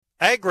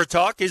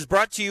AgriTalk is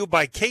brought to you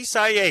by Case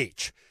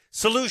IH.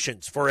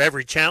 Solutions for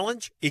every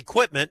challenge,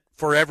 equipment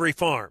for every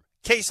farm.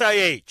 Case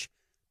IH,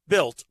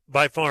 built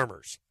by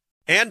farmers.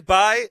 And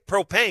by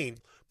Propane.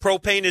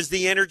 Propane is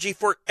the energy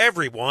for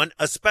everyone,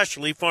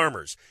 especially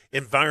farmers.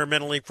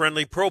 Environmentally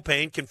friendly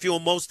propane can fuel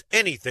most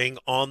anything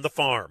on the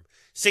farm.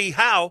 See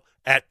how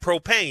at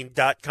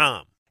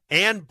propane.com.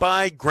 And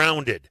by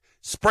Grounded.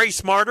 Spray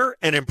smarter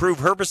and improve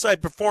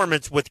herbicide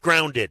performance with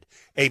Grounded,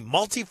 a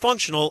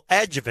multifunctional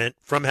adjuvant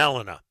from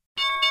Helena.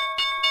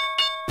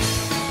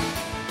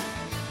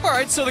 All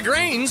right, so the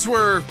grains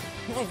were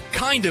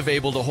kind of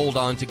able to hold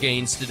on to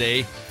gains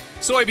today.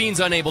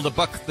 Soybeans unable to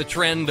buck the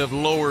trend of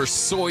lower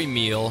soy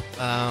meal.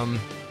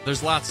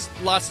 There's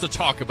lots to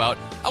talk about.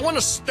 I want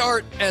to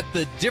start at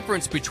the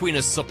difference between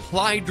a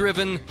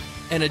supply-driven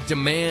and a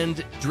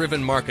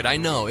demand-driven market. I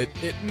know it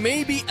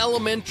may be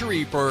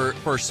elementary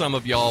for some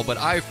of y'all, but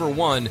I, for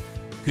one,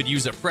 could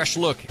use a fresh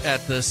look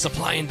at the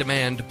supply and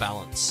demand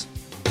balance.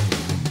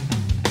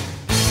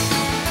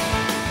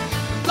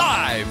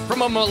 Live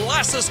from a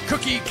molasses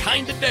cookie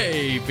kind of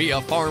day via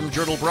Farm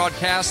Journal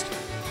broadcast,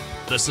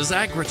 this is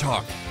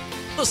AgriTalk.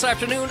 This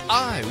afternoon,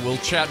 I will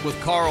chat with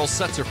Carl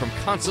Setzer from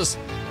Kansas,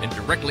 and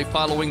directly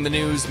following the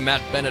news,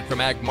 Matt Bennett from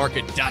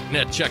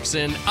agmarket.net checks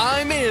in.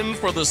 I'm in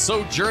for the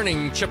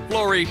sojourning Chip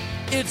Flory.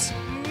 It's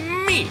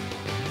me,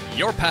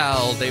 your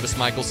pal, Davis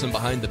Michelson,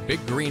 behind the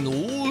big green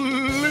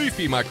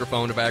leafy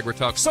microphone of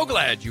AgriTalk. So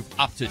glad you've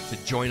opted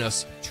to join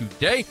us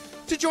today.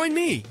 To join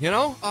me,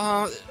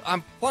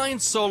 I'm flying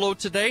solo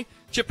today.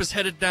 Chip is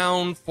headed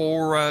down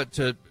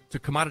to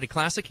Commodity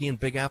Classic. He and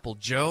Big Apple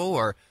Joe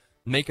are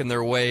making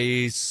their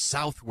way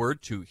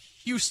southward to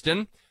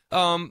Houston.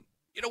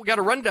 We got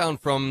a rundown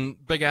from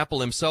Big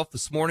Apple himself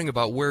this morning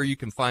about where you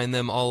can find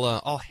them.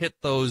 I'll hit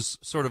those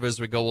sort of as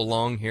we go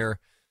along here,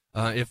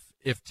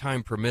 if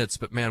time permits.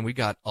 But man, we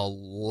got a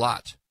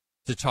lot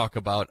to talk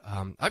about.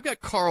 I've got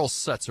Carl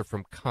Setzer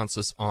from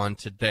Kansas on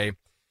today,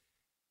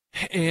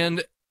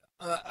 and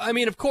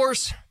of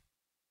course,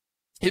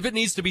 if it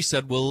needs to be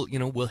said, we'll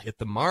hit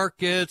the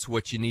markets,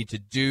 what you need to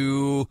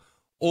do,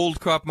 old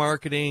crop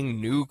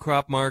marketing, new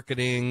crop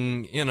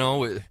marketing,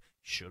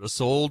 should have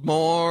sold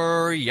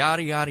more,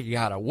 yada, yada,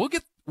 yada. We'll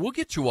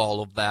get to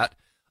all of that.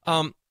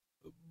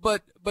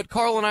 But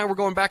Carl and I were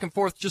going back and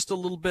forth just a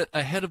little bit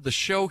ahead of the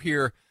show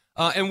here.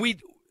 And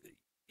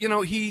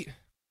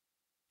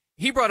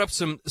he brought up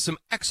some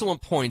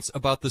excellent points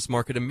about this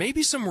market and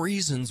maybe some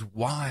reasons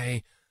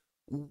why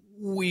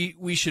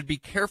we should be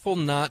careful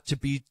not to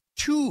be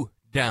too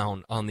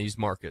down on these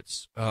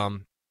markets.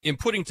 In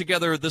putting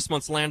together this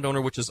month's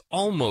Landowner, which is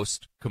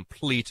almost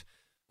complete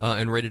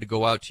and ready to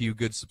go out to you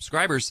good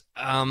subscribers,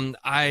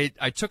 I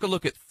took a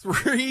look at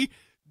 3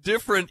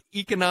 different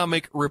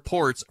economic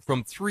reports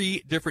from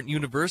 3 different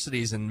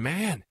universities, and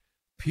man,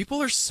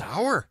 people are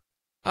sour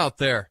out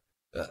there.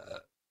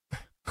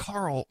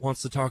 Carl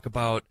wants to talk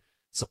about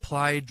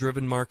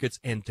supply-driven markets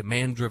and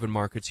demand-driven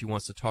markets. He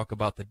wants to talk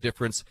about the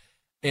difference.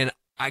 And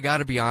I got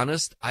to be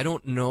honest, I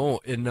don't know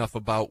enough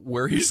about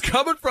where he's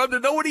coming from to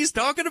know what he's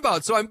talking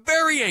about. So I'm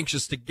very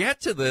anxious to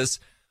get to this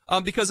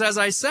because, as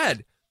I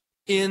said,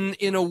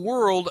 in a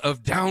world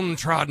of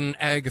downtrodden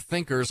ag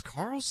thinkers,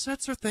 Carl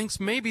Setzer thinks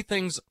maybe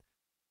things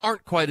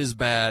aren't quite as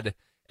bad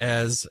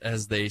as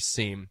they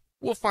seem.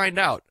 We'll find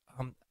out.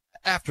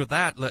 After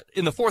that,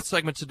 in the 4th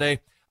segment today,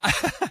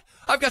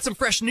 I've got some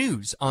fresh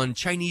news on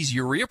Chinese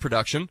urea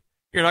production.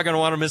 You're not going to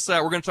want to miss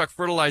that. We're going to talk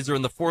fertilizer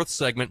in the 4th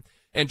segment.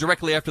 And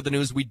directly after the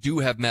news, we do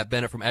have Matt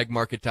Bennett from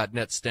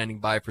agmarket.net standing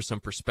by for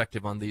some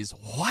perspective on these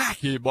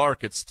wacky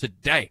markets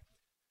today.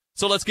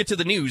 So let's get to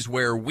the news,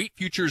 where wheat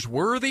futures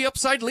were the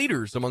upside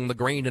leaders among the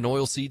grain and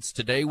oilseeds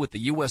today, with the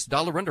U.S.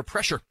 dollar under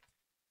pressure.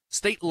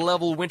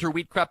 State-level winter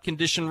wheat crop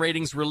condition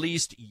ratings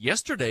released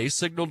yesterday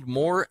signaled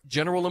more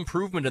general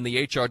improvement in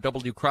the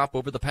HRW crop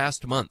over the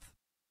past month.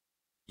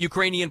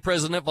 Ukrainian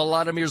President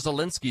Volodymyr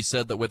Zelensky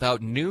said that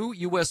without new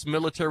U.S.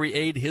 military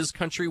aid, his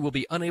country will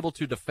be unable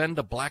to defend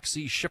a Black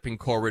Sea shipping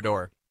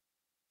corridor.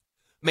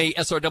 May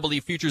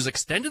SRW futures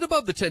extended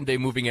above the 10-day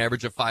moving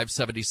average of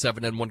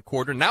 577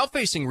 1/4, now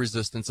facing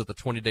resistance at the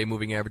 20-day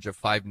moving average of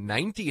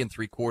 590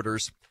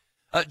 3/4.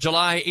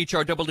 July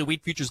HRW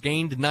wheat futures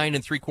gained 9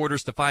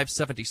 3/4 to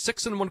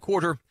 576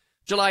 1/4.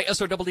 July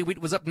SRW wheat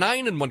was up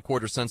 9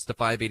 1/4 cents to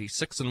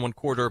 586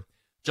 1/4.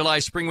 July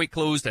spring wheat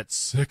closed at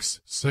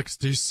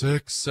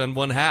 666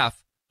 1/2.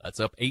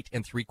 That's up 8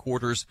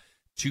 3/4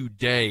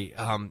 today.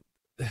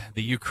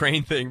 The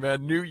Ukraine thing,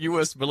 man, new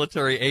U.S.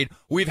 military aid.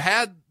 We've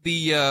had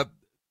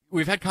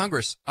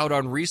Congress out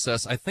on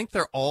recess. I think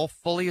they're all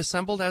fully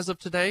assembled as of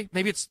today.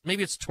 Maybe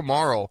it's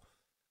tomorrow.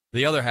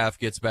 The other half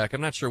gets back. I'm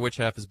not sure which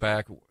half is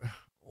back.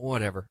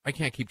 Whatever. I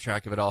can't keep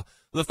track of it all.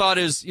 The thought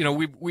is,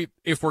 we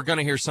if we're going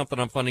to hear something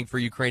on funding for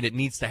Ukraine, it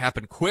needs to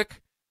happen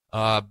quick,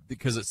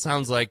 because it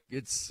sounds like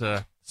it's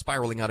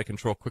spiraling out of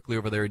control quickly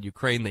over there in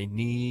Ukraine. They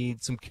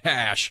need some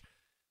cash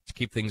to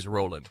keep things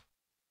rolling.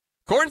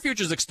 Corn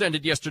futures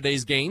extended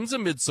yesterday's gains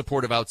amid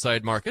support of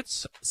outside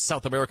markets.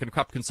 South American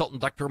crop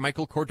consultant Dr.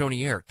 Michael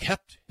Cordonnier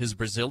kept his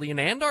Brazilian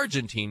and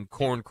Argentine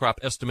corn crop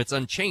estimates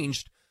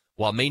unchanged,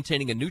 while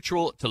maintaining a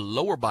neutral to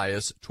lower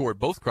bias toward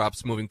both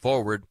crops moving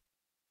forward.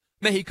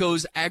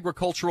 Mexico's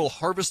agricultural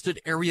harvested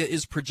area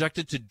is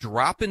projected to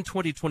drop in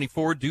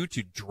 2024 due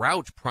to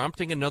drought,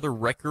 prompting another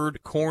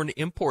record corn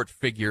import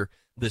figure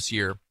this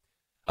year.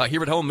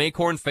 Here at home, May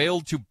corn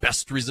failed to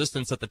best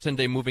resistance at the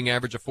 10-day moving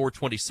average of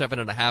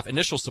 427.5.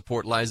 Initial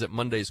support lies at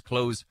Monday's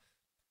close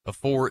of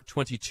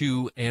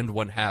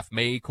 422.5.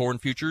 May corn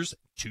futures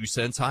 2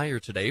 cents higher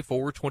today,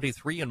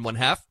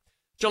 423.5.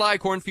 July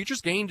corn futures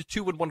gained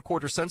 2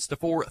 1/4 cents to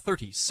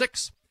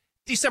 436.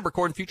 December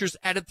corn futures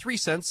added 3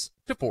 cents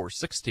to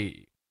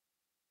 460.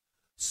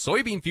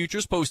 Soybean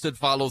futures posted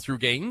follow-through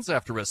gains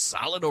after a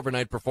solid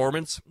overnight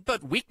performance,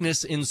 but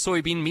weakness in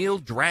soybean meal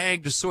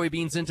dragged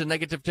soybeans into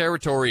negative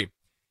territory.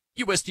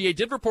 USDA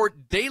did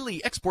report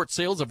daily export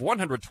sales of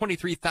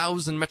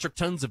 123,000 metric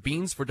tons of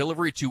beans for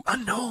delivery to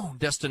unknown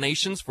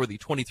destinations for the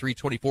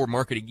 23-24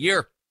 marketing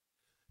year.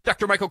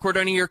 Dr. Michael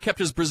Cordonier kept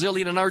his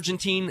Brazilian and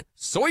Argentine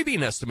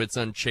soybean estimates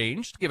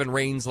unchanged, given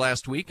rains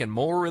last week and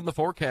more in the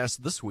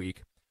forecast this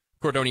week.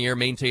 Cordonier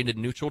maintained a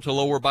neutral to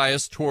lower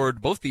bias toward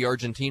both the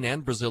Argentine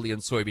and Brazilian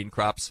soybean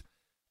crops.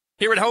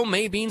 Here at home,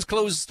 May beans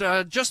closed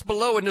just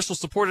below initial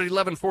support at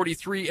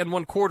 11.43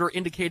 1/4,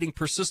 indicating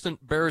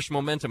persistent bearish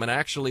momentum. And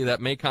actually, that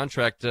May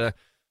contract, we're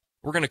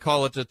going to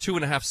call it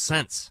 2.5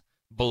 cents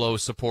below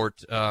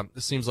support.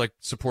 It seems like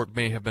support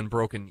may have been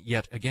broken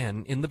yet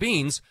again in the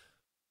beans.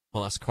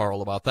 We'll ask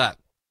Carl about that.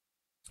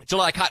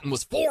 July cotton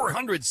was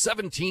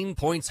 417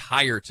 points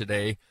higher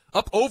today,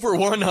 up over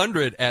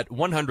 100 at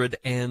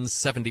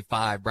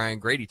 175. Brian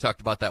Grady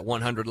talked about that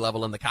 100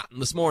 level in the cotton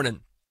this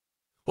morning.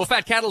 Well,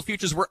 fat cattle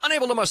futures were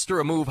unable to muster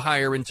a move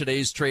higher in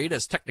today's trade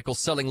as technical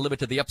selling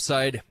limited the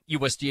upside.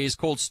 USDA's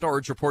cold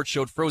storage report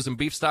showed frozen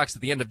beef stocks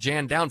at the end of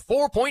Jan down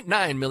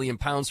 4.9 million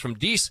pounds from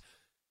Dece.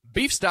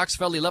 Beef stocks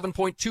fell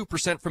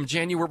 11.2% from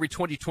January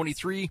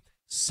 2023,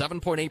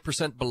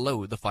 7.8%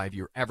 below the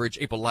 5-year average.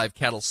 April live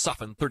cattle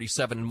softened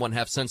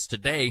 37.5 cents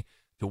today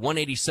to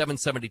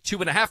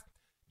 187.72.5.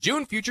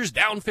 June futures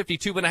down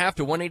 52.5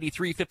 to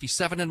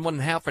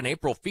 183.57 and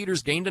April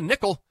feeders gained a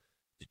nickel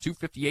to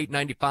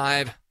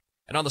 258.95.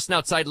 And on the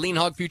snout side, lean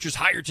hog futures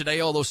higher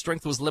today, although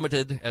strength was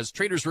limited as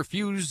traders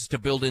refused to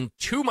build in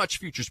too much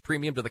futures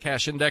premium to the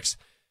cash index.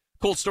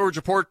 Cold storage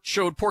report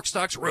showed pork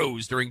stocks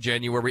rose during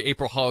January.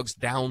 April hogs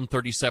down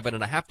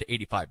 37.5 to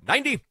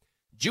 85.90.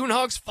 June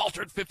hogs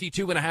faltered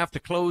 52.5 to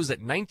close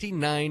at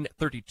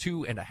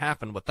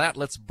 99.32.5. And with that,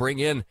 let's bring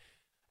in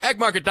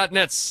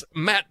agmarket.net's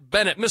Matt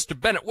Bennett. Mr.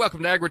 Bennett,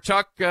 welcome to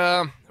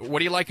AgriTalk. What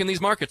do you like in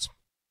these markets?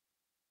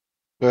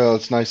 Well,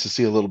 it's nice to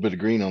see a little bit of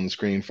green on the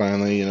screen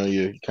finally. You know,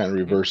 you kind of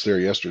reversed there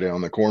yesterday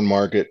on the corn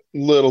market.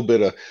 Little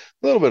bit of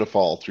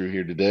fall through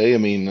here today. I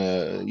mean,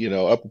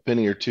 up a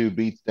penny or two,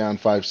 beats down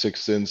 5-6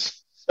 cents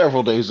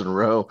several days in a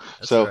row.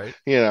 That's so, right.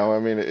 I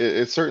mean,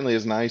 it certainly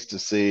is nice to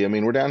see. I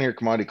mean, we're down here at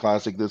Commodity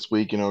Classic this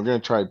week. We're going to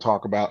try to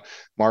talk about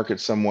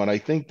markets somewhat. I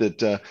think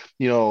that,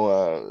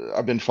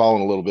 I've been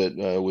following a little bit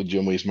with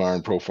Jim Wiesmeyer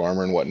and Pro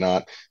Farmer and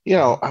whatnot.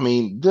 I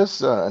mean,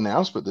 this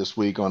announcement this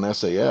week on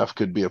SAF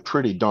could be a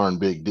pretty darn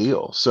big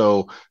deal.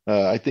 So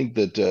I think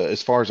that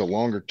as far as a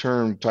longer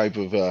term type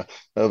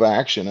of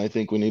action, I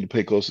think we need to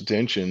pay close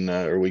attention.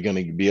 Are we going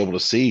to be able to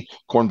see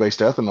corn-based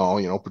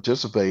ethanol,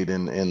 participate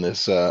in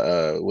this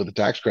with the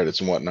tax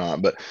credits and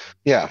whatnot? But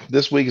yeah,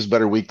 this week is a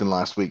better week than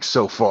last week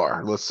so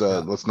far. Let's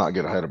not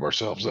get ahead of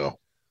ourselves though.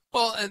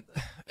 Well, and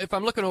if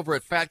I'm looking over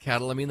at fat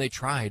cattle, I mean, they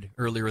tried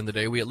earlier in the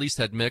day. We at least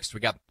had mixed.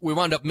 We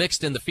wound up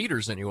mixed in the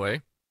feeders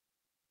anyway.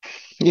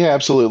 Yeah,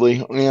 absolutely.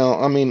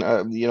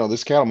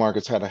 This cattle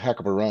market's had a heck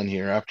of a run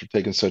here after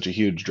taking such a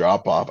huge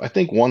drop off. I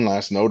think one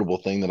last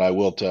notable thing that I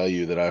will tell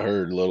you that I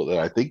heard a little that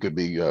I think could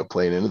be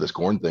playing into this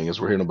corn thing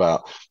is we're hearing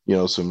about,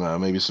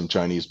 maybe some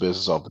Chinese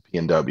business off the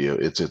P&W.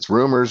 It's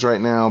rumors right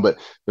now, but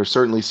there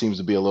certainly seems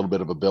to be a little bit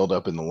of a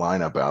buildup in the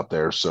lineup out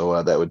there.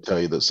 So that would tell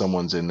you that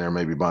someone's in there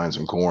maybe buying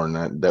some corn.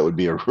 That would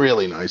be a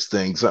really nice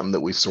thing, something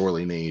that we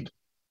sorely need.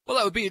 Well,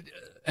 that would be,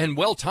 and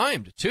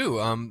well-timed, too.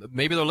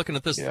 Maybe they're looking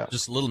at this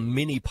just little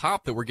mini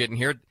pop that we're getting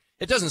here.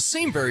 It doesn't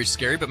seem very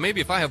scary, but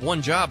maybe if I have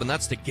one job and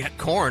that's to get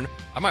corn,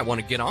 I might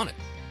want to get on it.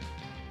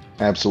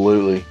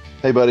 Absolutely.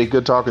 Hey, buddy,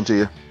 good talking to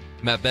you.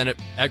 Matt Bennett,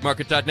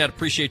 agmarket.net.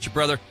 Appreciate you,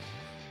 brother.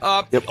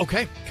 Yep.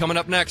 Okay, coming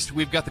up next,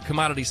 we've got the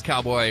commodities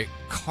cowboy,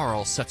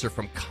 Carl Setzer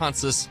from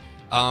Consus.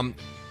 We're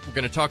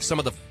going to talk some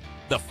of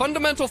the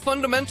fundamentals.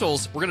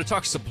 We're going to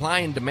talk supply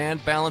and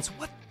demand balance.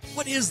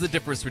 What is the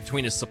difference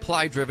between a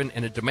supply-driven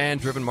and a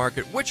demand-driven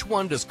market? Which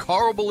one does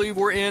Carl believe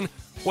we're in?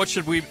 What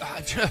should we...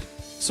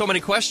 so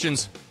many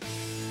questions.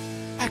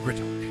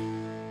 AgriTalk.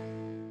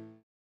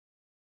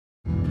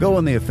 Go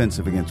on the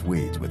offensive against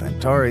weeds with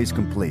Antares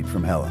Complete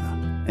from Helena.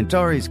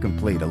 Antares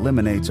Complete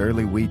eliminates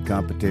early weed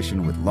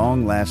competition with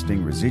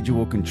long-lasting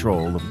residual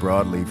control of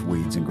broadleaf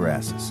weeds and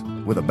grasses.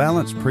 With a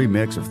balanced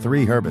premix of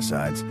 3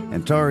 herbicides,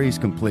 Antares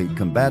Complete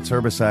combats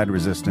herbicide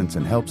resistance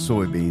and helps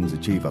soybeans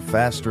achieve a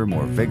faster,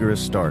 more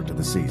vigorous start to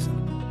the season.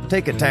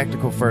 Take a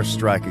tactical first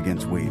strike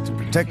against weeds and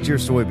protect your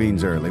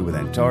soybeans early with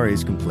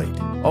Antares Complete.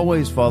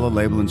 Always follow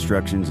label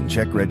instructions and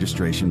check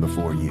registration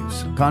before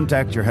use.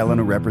 Contact your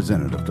Helena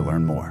representative to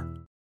learn more.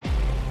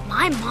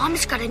 My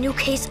mom's got a new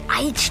Case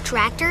IH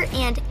tractor,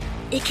 and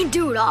it can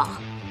do it all.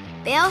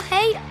 Bale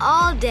hay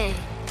all day.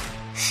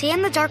 See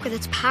in the dark with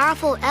its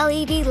powerful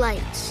LED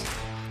lights.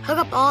 Hook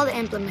up all the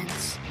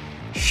implements.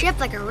 Shift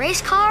like a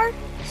race car.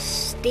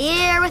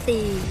 Steer with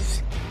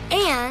ease.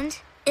 And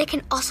it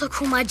can also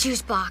cool my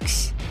juice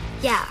box.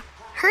 Yeah,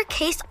 her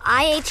Case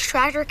IH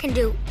tractor can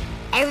do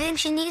everything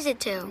she needs it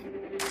to.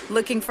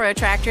 Looking for a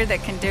tractor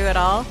that can do it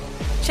all?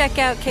 Check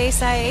out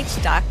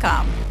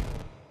caseih.com.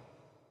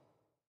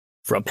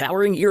 From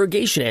powering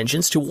irrigation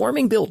engines to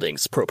warming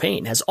buildings,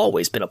 propane has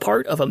always been a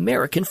part of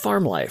American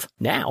farm life.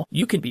 Now,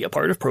 you can be a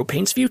part of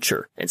propane's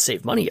future and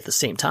save money at the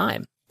same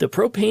time. The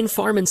Propane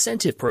Farm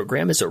Incentive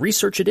Program is a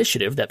research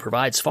initiative that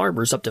provides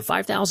farmers up to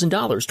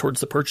 $5,000 towards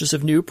the purchase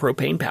of new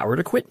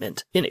propane-powered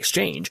equipment. In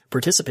exchange,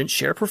 participants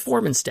share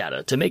performance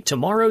data to make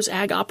tomorrow's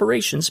ag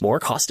operations more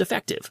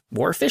cost-effective,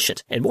 more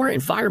efficient, and more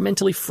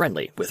environmentally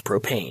friendly with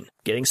propane.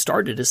 Getting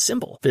started is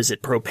simple.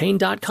 Visit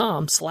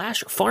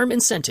propane.com/farm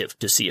incentive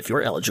to see if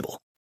you're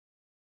eligible.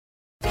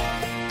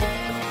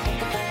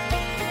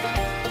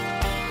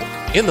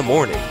 In the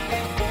morning,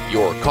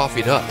 you're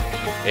coffeeed up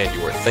and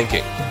you're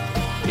thinking.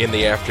 In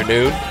the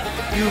afternoon,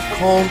 you've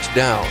calmed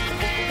down,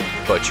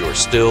 but you're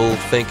still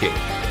thinking.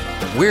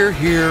 We're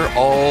here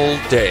all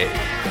day.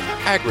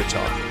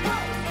 AgriTalk.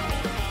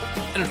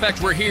 And in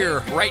fact, we're here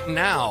right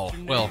now.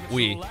 Well,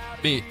 me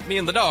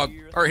and the dog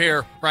are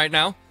here right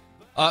now.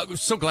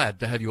 So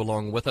glad to have you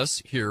along with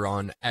us here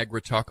on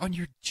AgriTalk on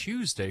your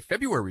Tuesday.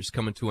 February's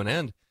coming to an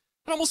end.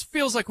 It almost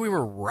feels like we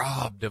were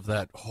robbed of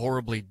that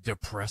horribly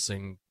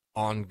depressing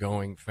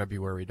ongoing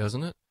February,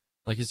 doesn't it?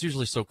 Like, it's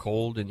usually so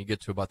cold, and you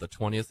get to about the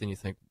 20th, and you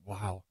think,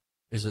 wow,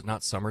 is it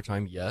not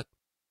summertime yet?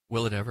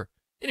 Will it ever?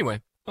 Anyway,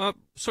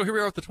 so here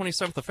we are at the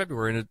 27th of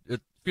February, and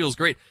it feels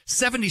great.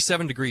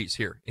 77 degrees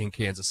here in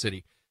Kansas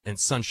City, and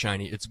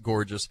sunshiny. It's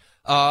gorgeous.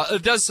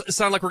 It does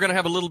sound like we're going to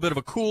have a little bit of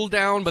a cool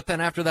down, but then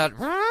after that,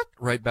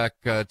 right back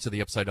to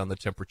the upside on the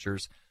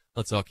temperatures.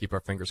 Let's all keep our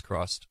fingers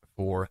crossed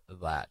for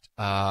that.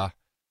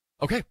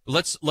 Okay,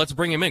 let's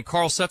bring him in.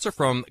 Carl Setzer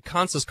from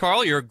Kansas.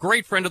 Carl, you're a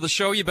great friend of the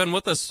show. You've been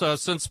with us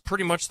since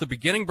pretty much the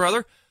beginning,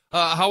 brother.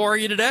 How are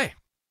you today?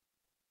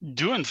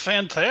 Doing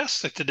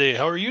fantastic today.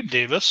 How are you,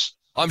 Davis?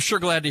 I'm sure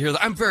glad to hear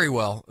that. I'm very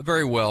well,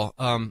 very well.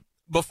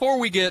 Before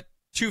we get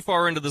too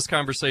far into this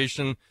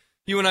conversation,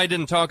 you and I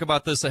didn't talk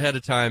about this ahead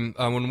of time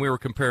when we were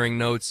comparing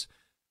notes,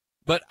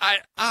 but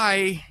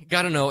I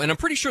got to know, and I'm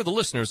pretty sure the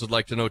listeners would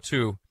like to know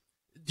too,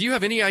 do you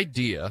have any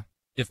idea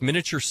if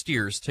miniature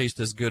steers taste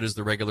as good as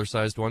the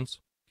regular-sized ones?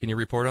 Can you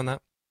report on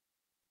that?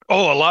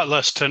 Oh, a lot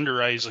less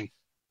tenderizing.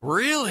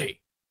 Really?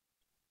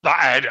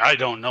 I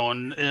don't know,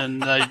 and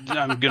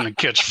I'm going to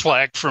catch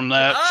flack from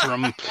that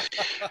from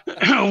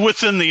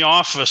within the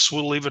office.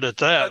 We'll leave it at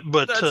that.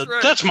 But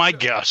that's my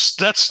guess.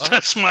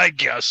 That's my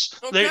guess.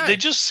 Okay. They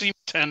just seem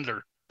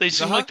tender. They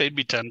seem like they'd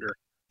be tender.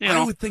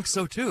 I would think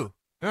so too.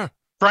 Yeah.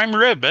 Prime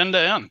rib, end to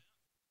end.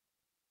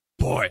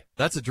 Boy,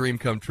 that's a dream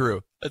come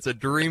true. That's a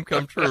dream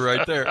come true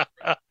right there.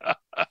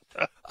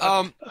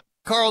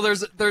 Carl,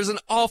 there's an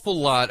awful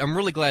lot. I'm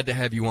really glad to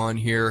have you on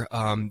here.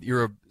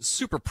 You're a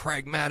super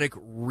pragmatic,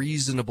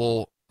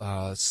 reasonable,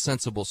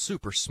 sensible,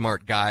 super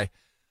smart guy.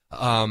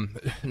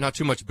 Not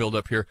too much build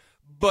up here.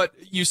 But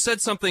you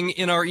said something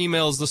in our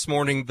emails this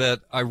morning that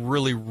I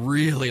really,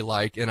 really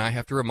like, and I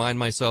have to remind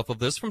myself of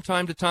this from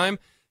time to time.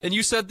 And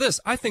you said this: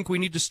 I think we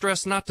need to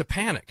stress not to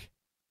panic.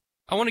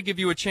 I want to give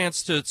you a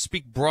chance to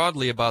speak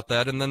broadly about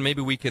that, and then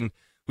maybe we can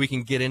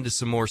get into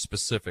some more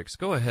specifics.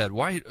 Go ahead.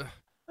 Why?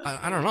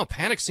 I don't know.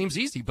 Panic seems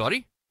easy,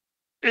 buddy.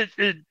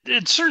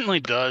 It certainly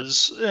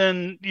does.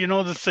 And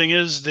the thing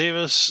is,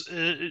 Davis,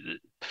 the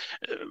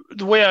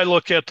way I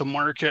look at the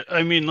market,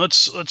 I mean,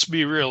 let's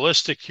be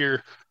realistic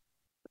here.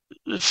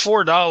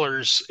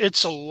 $4,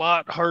 it's a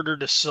lot harder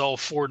to sell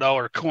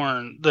 $4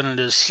 corn than it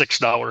is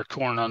 $6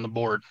 corn on the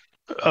board.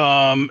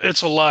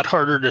 It's a lot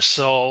harder to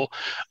sell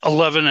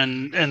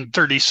 11 and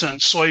 30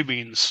 cent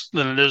soybeans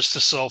than it is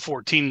to sell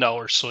 $14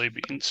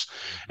 soybeans.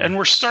 And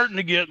we're starting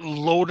to get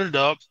loaded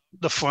up.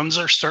 The funds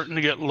are starting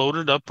to get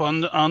loaded up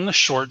on the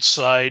short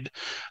side.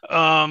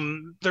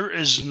 There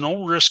is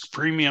no risk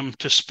premium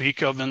to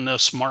speak of in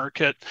this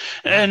market.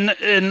 And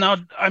now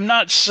I'm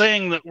not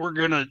saying that we're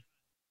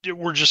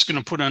just going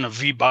to put in a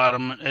V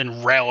bottom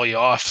and rally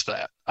off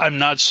that. I'm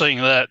not saying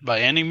that by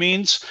any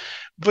means.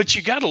 But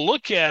you got to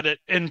look at it,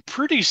 and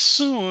pretty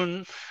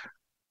soon,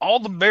 all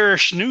the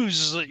bearish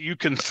news that you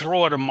can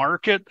throw at a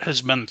market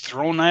has been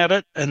thrown at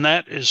it, and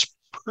that is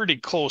pretty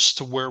close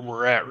to where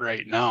we're at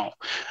right now.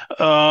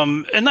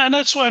 And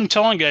that's why I'm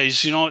telling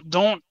guys,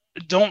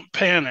 don't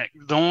panic,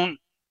 don't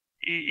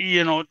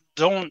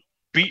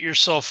beat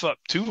yourself up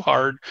too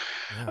hard,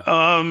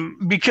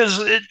 because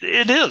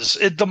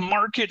the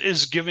market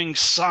is giving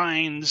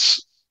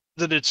signs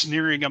that it's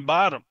nearing a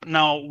bottom.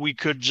 Now we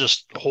could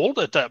just hold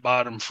at that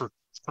bottom for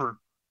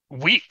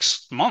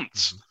weeks,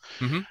 months.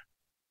 Mm-hmm.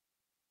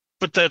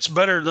 but that's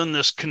better than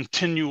this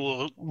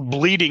continual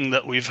bleeding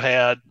that we've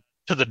had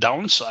to the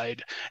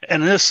downside.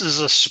 And this is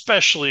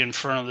especially in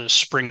front of this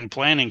spring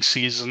planting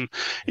season,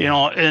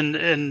 like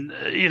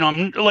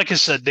I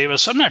said,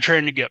 Davis, I'm not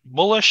trying to get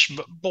bullish,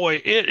 but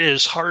boy, it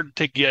is hard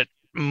to get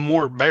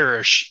more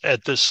bearish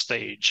at this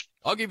stage.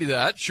 I'll give you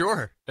that.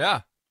 Sure.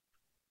 Yeah.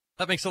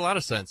 That makes a lot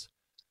of sense.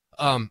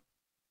 Are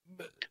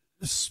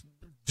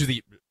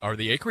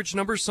the acreage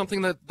numbers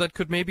something that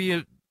could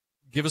maybe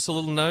give us a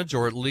little nudge,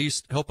 or at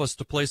least help us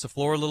to place a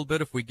floor a little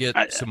bit if we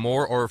get some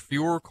more or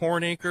fewer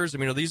corn acres? I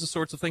mean, are these the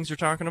sorts of things you're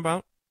talking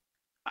about?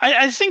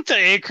 I think the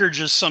acreage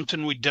is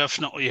something we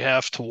definitely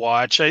have to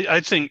watch. I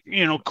think,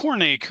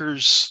 corn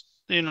acres,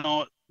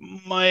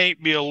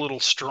 might be a little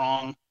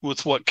strong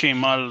with what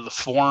came out of the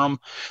forum.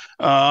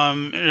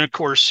 And of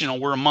course,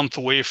 we're a month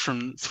away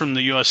from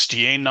the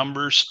USDA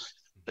numbers,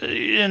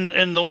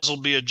 and those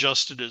will be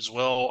adjusted as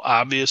well,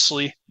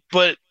 obviously.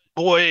 But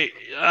boy,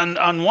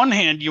 on one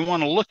hand, you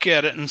want to look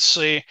at it and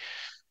say,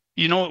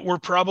 we're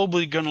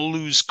probably going to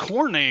lose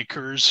corn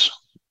acres.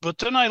 But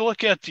then I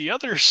look at the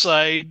other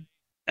side,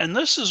 and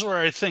this is where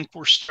I think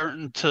we're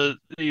starting to,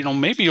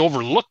 maybe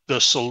overlook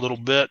this a little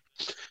bit.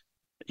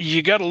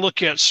 You got to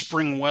look at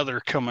spring weather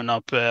coming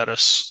up at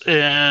us.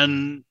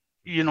 And,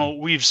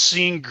 we've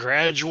seen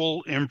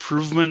gradual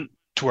improvement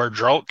to our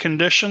drought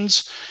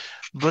conditions,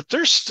 but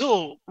there's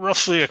still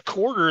roughly a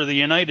quarter of the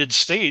United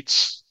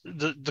States,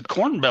 the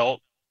Corn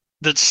Belt,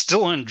 that's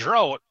still in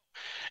drought.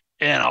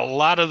 And a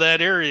lot of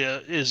that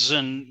area is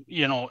in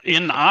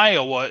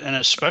Iowa, and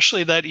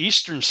especially that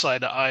eastern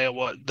side of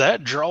Iowa.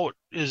 That drought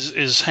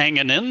is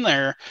hanging in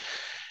there.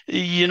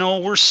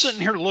 We're sitting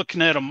here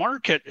looking at a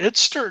market. It's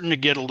starting to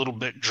get a little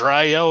bit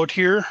dry out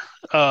here.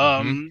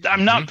 I'm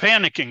not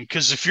panicking,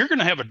 because if you're going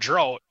to have a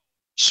drought,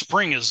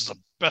 spring is the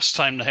best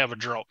time to have a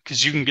drought,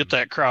 because you can get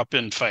that crop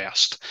in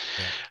fast.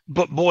 Yeah.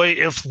 But boy,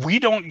 if we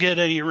don't get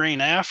any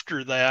rain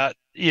after that,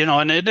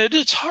 and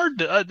it's hard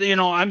to,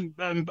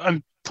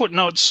 I'm putting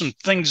out some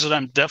things that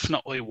I'm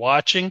definitely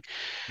watching.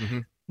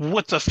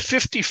 With a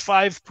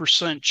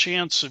 55%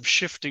 chance of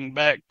shifting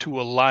back to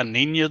a La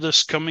Nina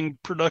this coming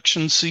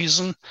production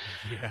season,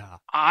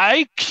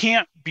 I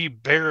can't be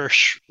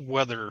bearish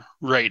weather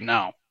right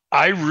now.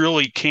 I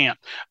really can't.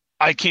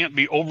 I can't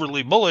be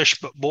overly bullish,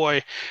 but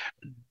boy,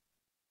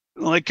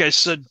 like I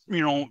said,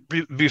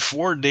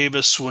 before,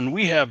 Davis, when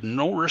we have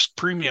no risk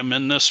premium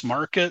in this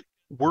market,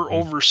 we're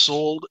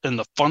oversold and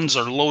the funds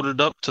are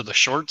loaded up to the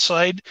short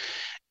side.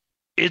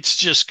 It's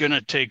just going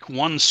to take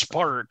one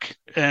spark,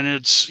 and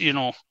it's,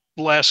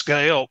 last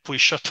guy up, we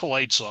shut the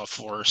lights off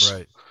for us.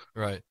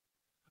 Right.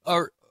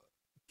 Or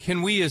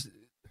can we,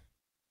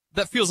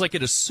 that feels like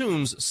it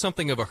assumes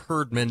something of a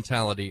herd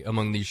mentality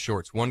among these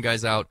shorts. One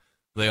guy's out,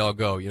 they all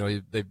go.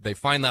 They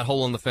find that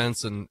hole in the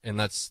fence, and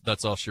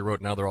that's all she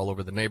wrote. Now they're all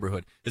over the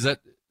neighborhood. Is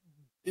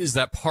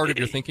that part of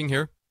your thinking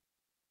here?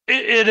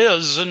 It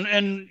is.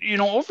 And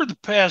over the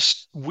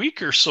past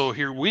week or so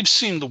here, we've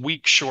seen the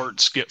weak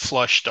shorts get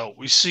flushed out.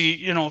 We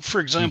see,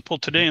 for example,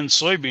 today in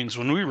soybeans,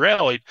 when we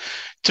rallied,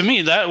 to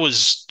me, that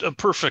was a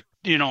perfect,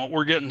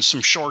 we're getting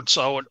some shorts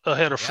out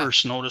ahead of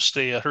first notice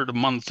day. I heard a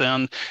month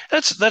end.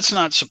 That's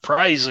not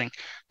surprising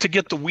to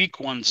get the weak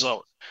ones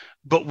out.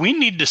 But we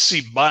need to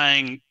see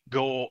buying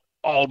go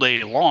all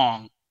day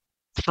long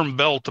from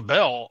bell to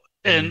bell.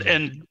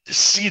 And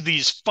see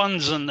these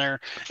funds in there,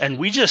 and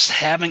we just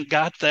haven't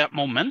got that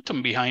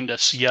momentum behind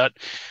us yet.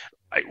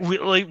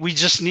 We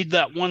just need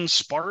that one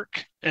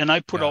spark. And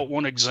I put out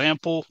one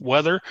example,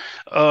 weather.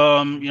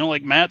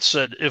 Like Matt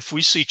said, if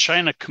we see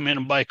China come in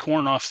and buy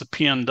corn off the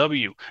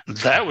PNW,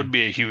 that would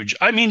be a huge.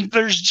 I mean,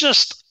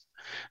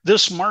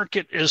 this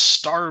market is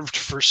starved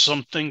for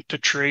something to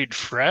trade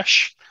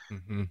fresh,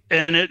 and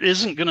it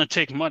isn't going to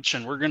take much,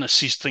 and we're going to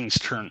see things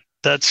turn.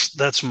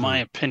 That's my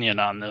opinion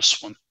on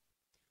this one.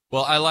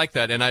 Well, I like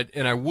that, and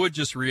I would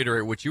just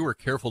reiterate what you were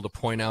careful to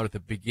point out at the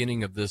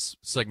beginning of this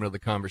segment of the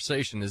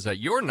conversation, is that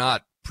you're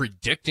not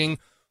predicting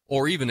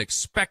or even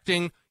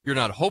expecting, you're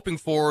not hoping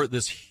for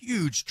this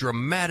huge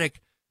dramatic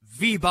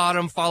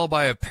V-bottom followed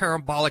by a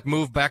parabolic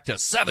move back to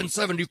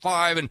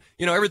 775, and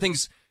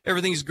everything's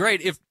great.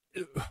 If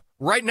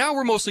right now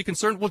we're mostly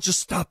concerned, well,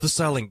 just stop the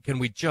selling. Can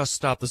we just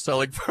stop the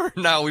selling for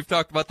now? We've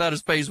talked about that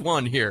as phase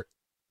one here.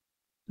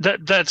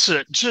 That's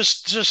it.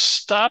 Just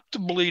stop the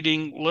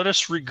bleeding. Let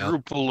us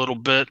regroup a little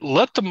bit.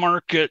 Let the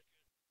market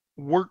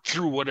work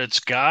through what it's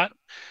got,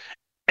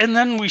 and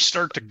then we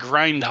start to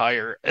grind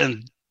higher.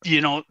 And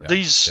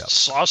these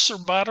saucer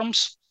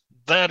bottoms,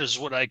 that is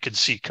what I could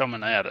see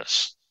coming at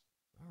us.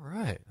 All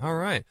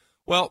right.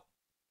 Well,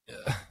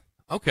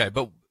 okay,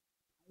 but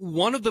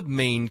one of the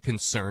main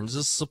concerns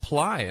is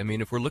supply. I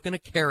mean, if we're looking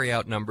at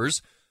carryout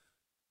numbers,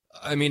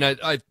 I mean,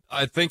 I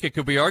think it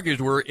could be argued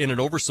we're in an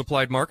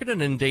oversupplied market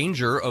and in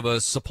danger of a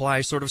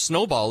supply sort of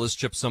snowball, as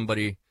Chip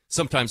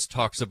sometimes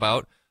talks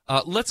about.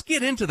 Let's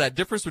get into that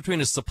difference between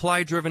a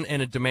supply-driven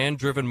and a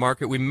demand-driven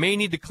market. We may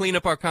need to clean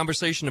up our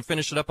conversation and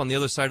finish it up on the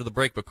other side of the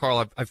break, but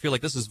Carl, I feel like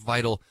this is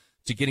vital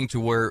to getting to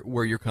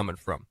where you're coming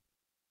from.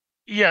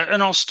 Yeah,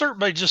 and I'll start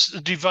by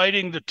just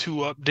dividing the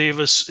two up,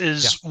 Davis,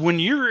 is when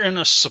you're in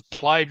a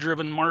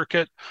supply-driven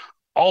market,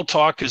 all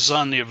talk is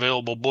on the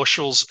available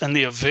bushels, and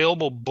the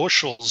available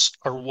bushels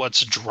are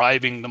what's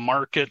driving the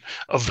market.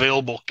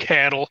 Available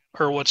cattle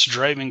are what's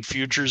driving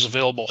futures,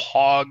 available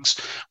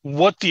hogs,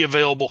 what the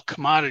available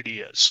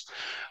commodity is.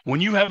 When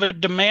you have a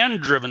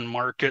demand-driven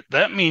market,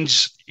 that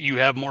means you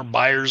have more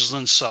buyers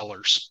than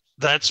sellers.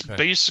 That's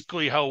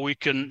basically how we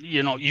can,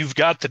 you've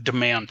got the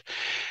demand.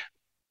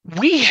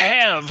 We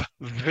have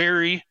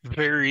very,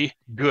 very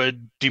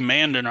good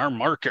demand in our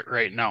market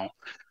right now.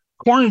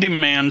 Corn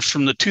demand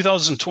from the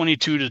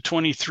 2022 to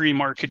 23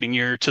 marketing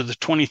year to the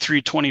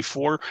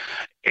 23-24,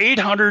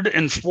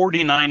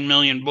 849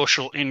 million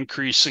bushel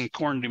increase in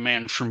corn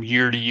demand from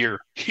year to year.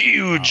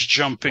 Huge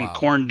jump in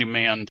corn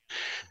demand.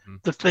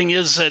 The thing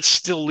is, that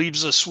still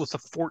leaves us with a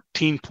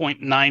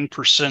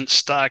 14.9%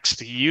 stocks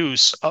to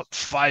use, up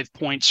 5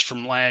 points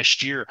from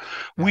last year.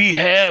 We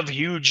have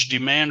huge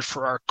demand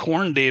for our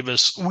corn,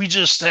 Davis. We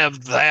just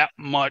have that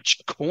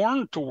much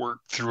corn to work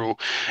through,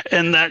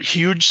 and that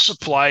huge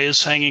supply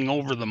is hanging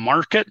over the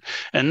market.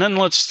 And then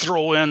let's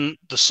throw in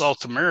the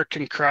South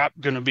American crop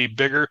going to be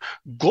bigger.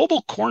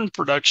 Global corn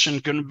production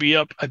going to be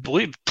up, I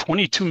believe,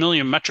 22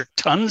 million metric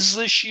tons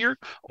this year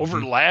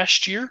over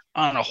last year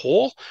on a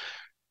whole.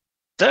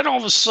 Then all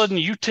of a sudden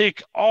you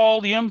take all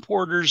the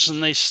importers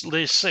and they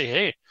say,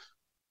 hey,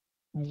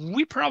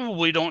 we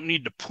probably don't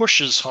need to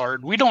push as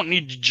hard. We don't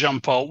need to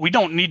jump out. We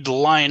don't need to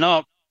line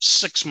up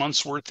 6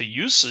 months worth of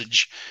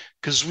usage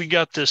because we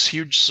got this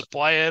huge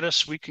supply at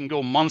us. We can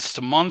go month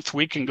to month.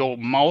 We can go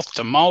mouth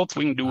to mouth.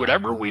 We can do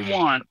whatever we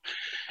want.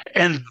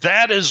 And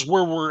that is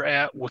where we're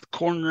at with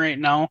corn right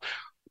now.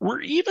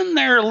 We're even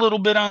there a little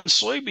bit on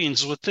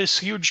soybeans with this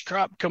huge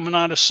crop coming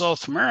out of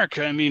South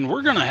America. I mean,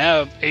 we're going to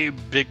have a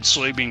big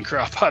soybean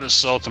crop out of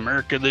South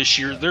America this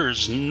year. There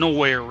is no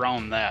way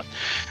around that.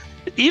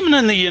 Even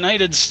in the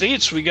United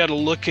States, we got to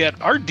look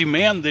at our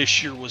demand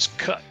this year was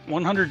cut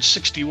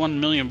 161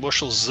 million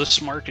bushels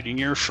this marketing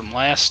year from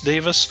last,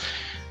 Davis.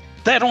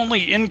 That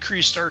only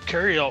increased our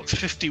carryout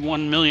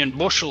 51 million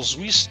bushels.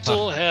 We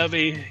still have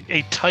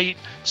a tight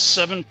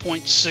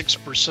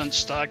 7.6%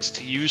 stocks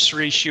to use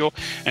ratio.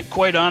 And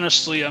quite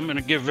honestly, I'm going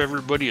to give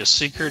everybody a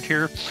secret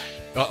here.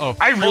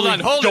 I really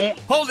Hold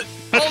it.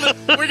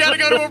 We got to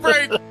go to a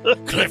break.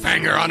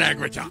 Cliffhanger on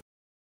AgriTalk.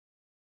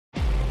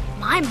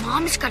 My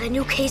mom's got a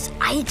new Case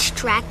IH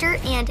tractor,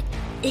 and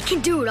it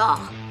can do it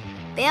all.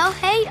 Bale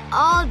hay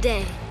all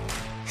day.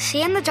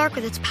 See in the dark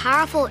with its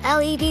powerful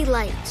LED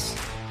lights.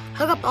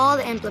 Hook up all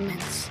the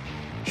implements.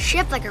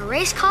 Shift like a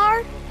race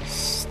car,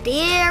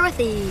 steer with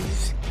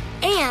ease.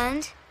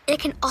 And it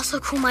can also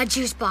cool my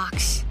juice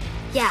box.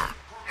 Yeah,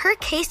 her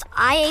Case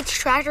IH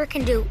tractor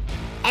can do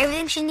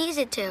everything she needs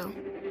it to.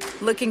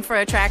 Looking for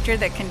a tractor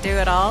that can do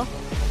it all?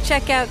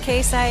 Check out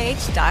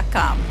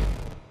caseih.com.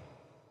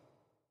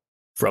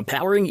 From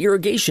powering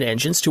irrigation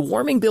engines to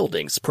warming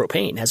buildings,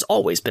 propane has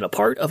always been a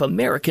part of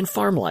American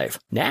farm life.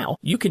 Now,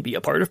 you can be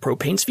a part of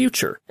propane's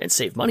future and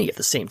save money at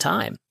the same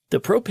time. The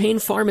Propane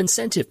Farm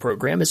Incentive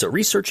Program is a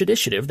research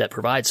initiative that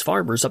provides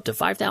farmers up to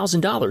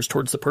 $5,000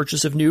 towards the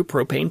purchase of new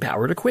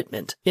propane-powered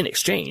equipment. In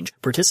exchange,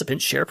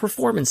 participants share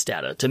performance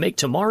data to make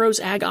tomorrow's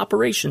ag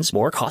operations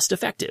more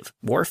cost-effective,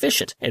 more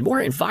efficient, and more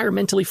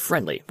environmentally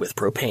friendly with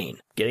propane.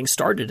 Getting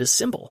started is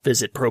simple.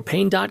 Visit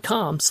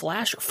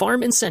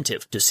propane.com/farm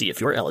incentive to see if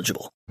you're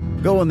eligible.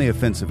 Go on the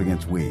offensive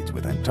against weeds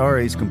with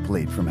Antares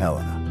Complete from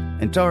Helena.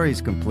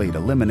 Antares Complete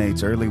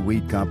eliminates early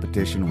weed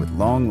competition with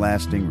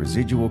long-lasting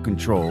residual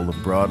control of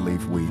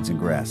broadleaf weeds and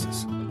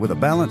grasses. With a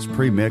balanced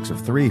premix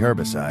of 3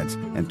 herbicides,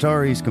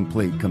 Antares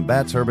Complete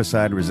combats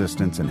herbicide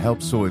resistance and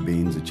helps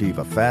soybeans achieve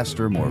a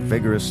faster, more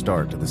vigorous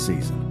start to the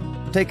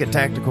season. Take a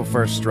tactical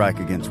first strike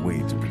against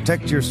weeds and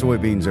protect your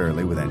soybeans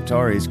early with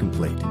Antares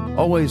Complete.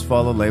 Always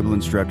follow label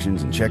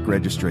instructions and check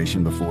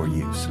registration before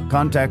use.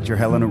 Contact your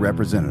Helena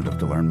representative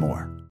to learn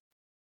more.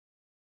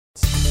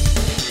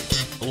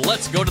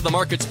 Let's go to the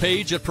markets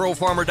page at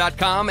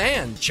profarmer.com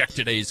and check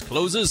today's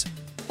closes.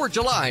 For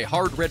July,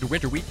 hard red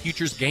winter wheat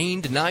futures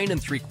gained 9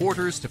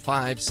 3/4 to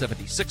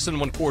 5.76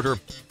 1/4.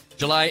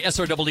 July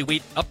SRW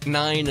wheat up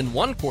 9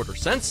 1/4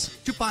 cents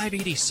to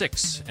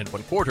 5.86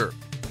 1/4.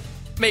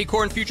 May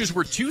corn futures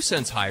were 2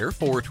 cents higher,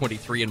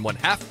 4.23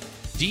 1/2.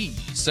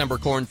 December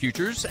corn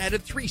futures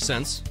added 3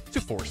 cents to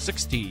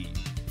 4.60.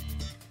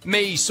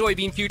 May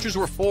soybean futures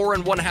were 4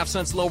 1/2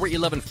 cents lower,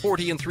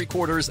 11.40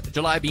 3/4.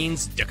 July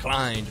beans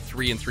declined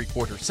 3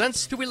 3/4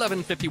 cents to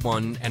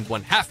 11.51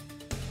 1/2.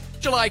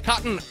 July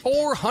cotton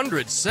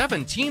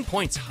 417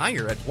 points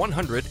higher at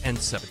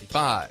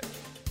 175.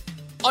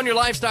 On your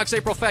livestock's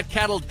April fat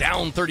cattle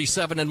down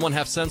 37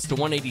 1/2 cents to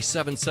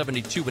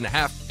 187.72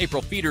 1/2.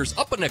 April feeders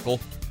up a nickel,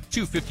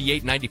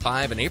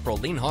 258.95, and April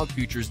lean hog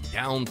futures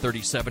down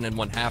 37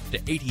 1/2 to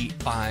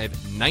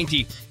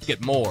 85.90. Get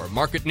more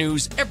market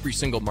news every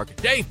single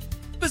market day.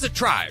 Visit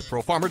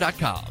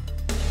tryprofarmer.com.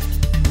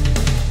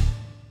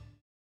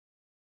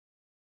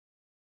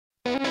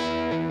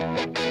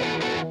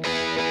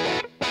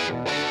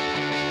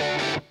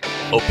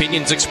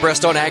 Opinions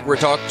expressed on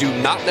AgriTalk do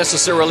not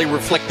necessarily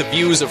reflect the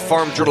views of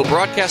Farm Journal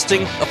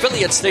Broadcasting,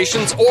 affiliate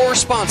stations, or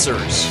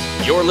sponsors.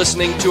 You're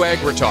listening to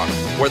AgriTalk,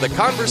 where the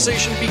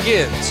conversation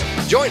begins.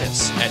 Join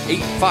us at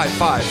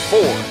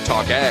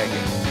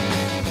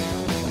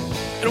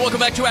 855-4-TALK-AG. And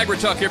welcome back to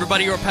AgriTalk,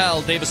 everybody. Your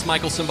pal Davis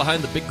Michelson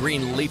behind the big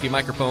green leafy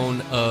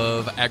microphone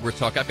of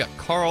AgriTalk. I've got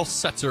Carl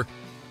Setzer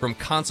from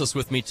Consus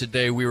with me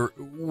today. We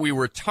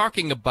were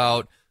talking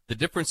about the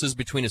differences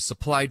between a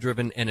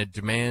supply-driven and a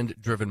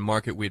demand-driven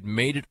market. We had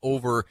made it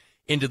over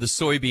into the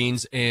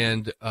soybeans,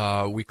 and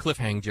we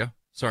cliffhanged you.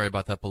 Sorry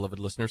about that, beloved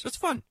listeners. It's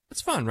fun.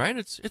 It's fun, right?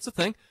 It's a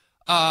thing.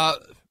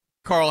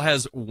 Carl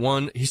has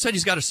one. He said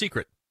he's got a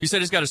secret.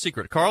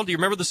 Carl, do you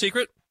remember the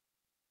secret?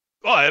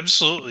 Oh,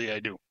 absolutely, I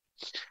do.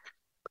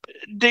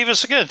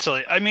 Davis, I got to tell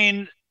you, I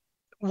mean,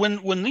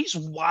 when these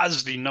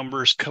WASDE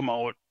numbers come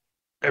out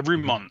every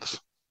month,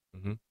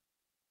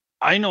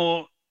 I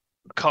know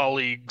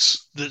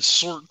colleagues that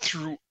sort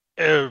through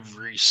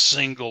every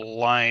single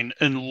line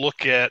and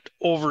look at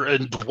over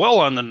and dwell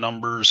on the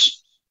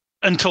numbers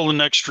until the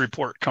next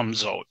report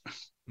comes out.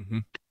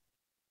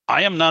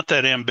 I am not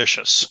that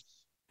ambitious.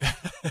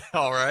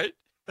 All right.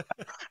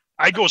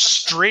 I go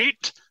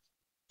straight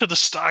to the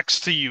stocks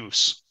to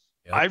use.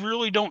 Yep. I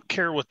really don't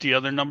care what the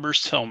other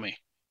numbers tell me.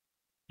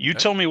 You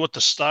tell me what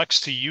the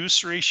stocks to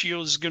use ratio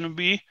is going to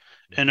be,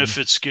 and if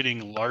it's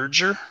getting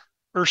larger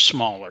or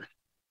smaller.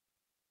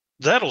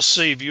 That'll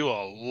save you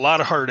a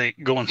lot of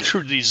heartache going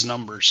through these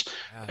numbers.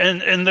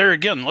 And there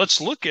again, let's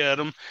look at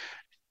them.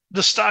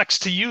 The stocks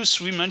to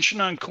use we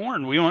mentioned on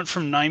corn, we went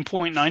from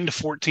 9.9 to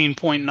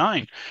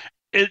 14.9.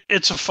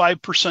 It's a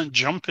 5%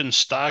 jump in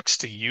stocks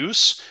to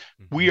use.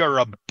 We are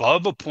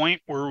above a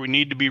point where we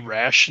need to be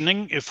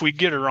rationing. If we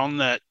get around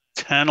that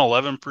 10,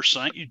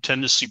 11%, you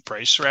tend to see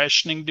price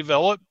rationing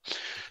develop.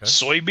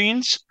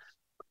 Soybeans,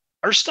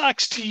 our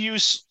stocks to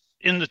use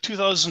in the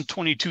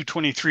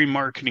 2022-23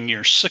 marketing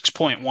year,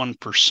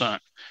 6.1%.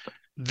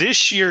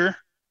 This year,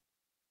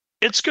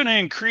 it's going to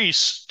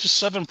increase to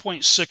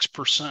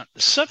 7.6%.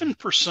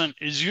 7%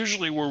 is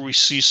usually where we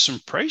see some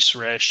price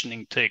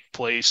rationing take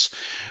place.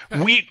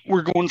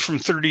 We're going from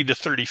 30 to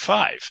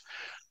 35.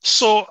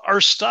 So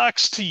our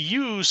stocks to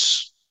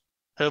use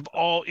have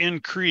all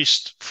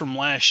increased from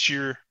last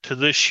year to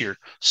this year.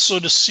 So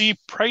to see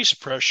price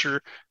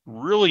pressure,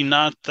 really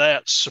not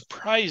that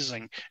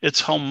surprising.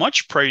 It's how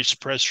much price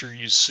pressure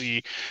you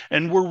see.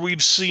 And where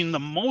we've seen the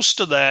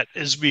most of that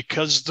is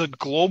because the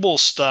global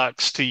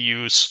stocks to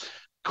use,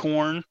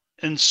 corn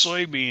and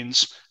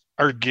soybeans,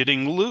 are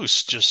getting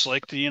loose, just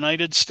like the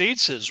United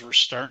States is. We're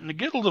starting to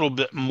get a little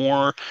bit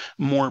more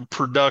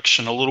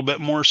production, a little bit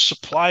more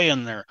supply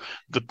in there.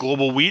 The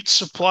global wheat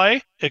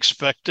supply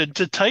expected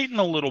to tighten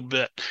a little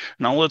bit.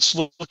 Now let's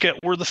look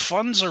at where the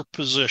funds are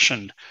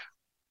positioned.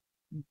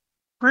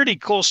 Pretty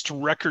close to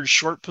record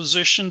short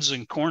positions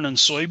in corn and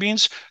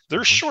soybeans.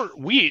 They're short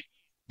wheat,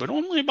 but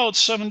only about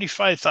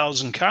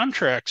 75,000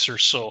 contracts or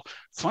so.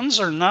 Funds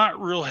are not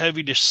real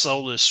heavy to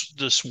sell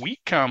this wheat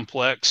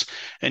complex.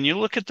 And you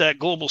look at that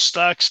global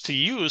stocks to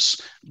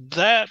use,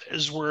 that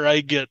is where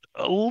I get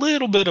a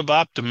little bit of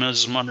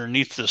optimism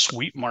underneath this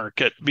wheat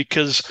market,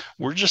 because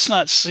we're just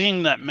not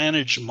seeing that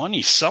managed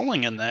money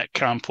selling in that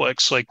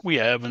complex like we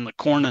have in the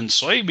corn and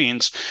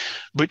soybeans.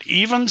 But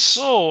even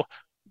so,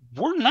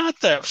 we're not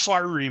that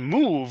far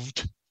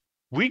removed.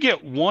 We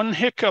get one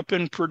hiccup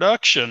in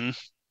production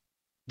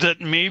that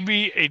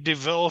maybe a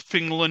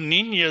developing La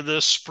Nina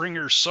this spring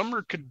or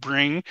summer could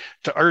bring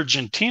to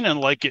Argentina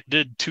like it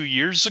did 2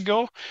 years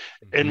ago,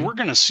 and we're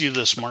going to see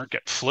this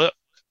market flip.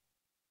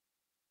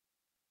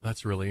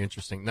 That's really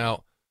interesting.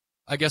 Now,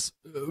 I guess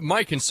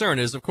my concern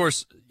is, of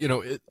course,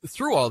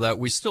 through all that,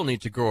 we still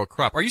need to grow a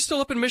crop. Are you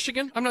still up in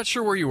Michigan? I'm not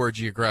sure where you are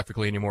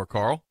geographically anymore,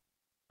 Carl.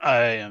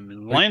 I am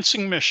in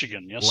Lansing,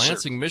 Michigan. Yes,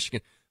 Lansing, sir.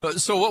 Michigan.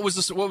 So what was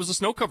the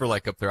snow cover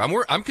like up there?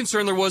 I'm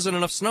concerned there wasn't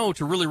enough snow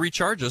to really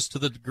recharge us to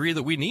the degree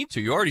that we need to.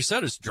 You already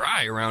said it's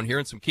dry around here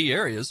in some key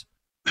areas.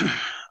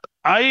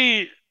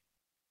 I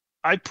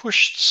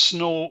pushed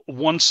snow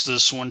once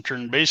this winter,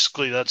 and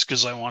basically that's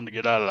because I wanted to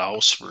get out of the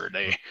house for a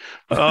day.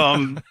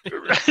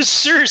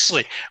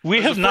 Seriously,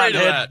 we have not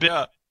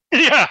had.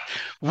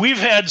 We've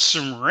had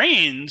some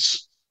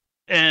rains.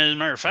 And as a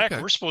matter of fact,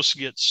 we're supposed to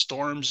get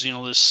storms.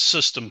 This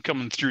system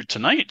coming through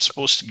tonight is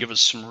supposed to give us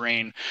some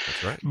rain.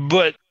 That's right.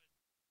 But,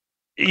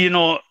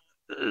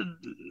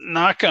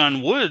 knock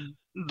on wood,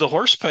 the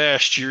horse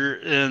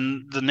pasture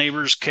and the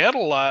neighbors'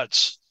 cattle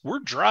lots were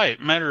dry.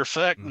 Matter of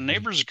fact, the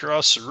neighbors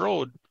across the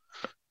road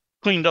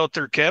cleaned out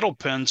their cattle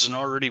pens and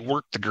already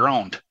worked the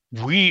ground.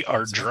 We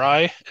are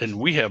dry, and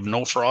we have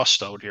no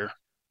frost out here.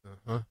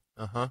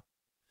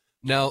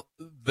 Now,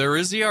 there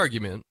is the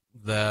argument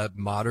that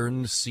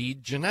modern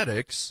seed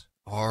genetics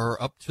are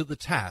up to the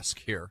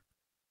task here.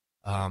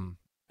 And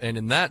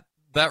in that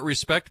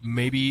respect,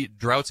 maybe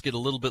droughts get a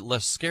little bit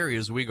less scary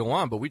as we go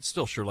on, but we'd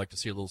still sure like to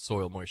see a little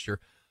soil moisture.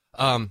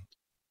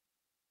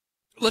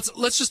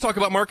 Let's just talk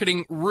about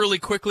marketing really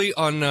quickly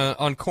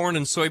on corn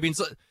and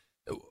soybeans.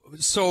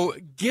 So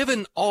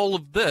given all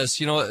of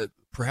this,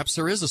 perhaps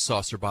there is a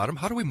saucer bottom.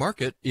 How do we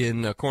market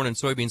in corn and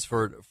soybeans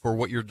for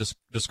what you're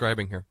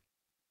describing here?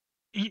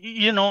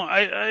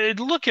 I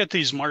look at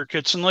these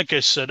markets, and like I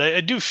said,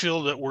 I do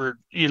feel that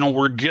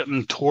we're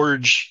getting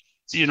towards,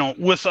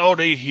 without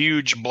a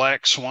huge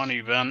black swan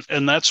event,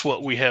 and that's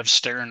what we have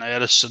staring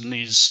at us in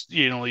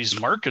these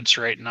markets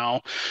right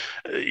now.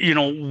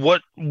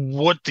 What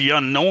the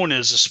unknown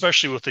is,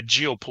 especially with the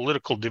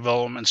geopolitical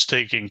developments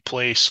taking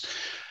place.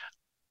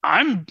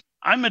 I'm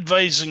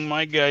advising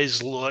my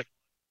guys, look,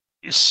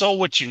 sell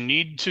what you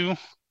need to,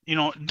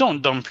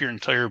 don't dump your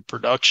entire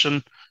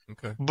production.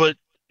 Okay. But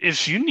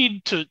if you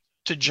need to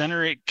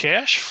generate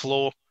cash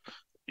flow,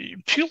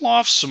 peel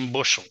off some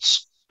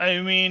bushels.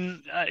 I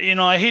mean,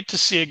 I hate to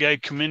see a guy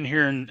come in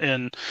here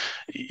and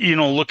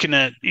looking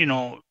at,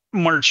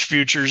 March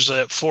futures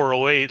at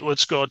 408.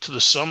 Let's go out to the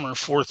summer,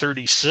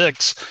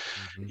 436.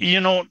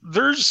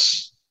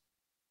 It's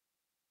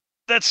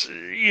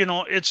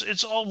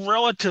all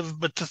relative,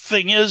 but the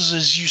thing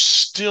is you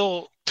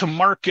still to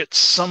market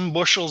some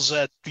bushels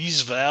at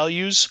these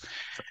values,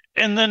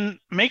 and then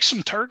make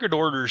some target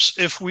orders.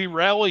 If we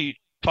rally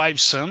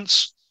 5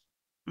 cents,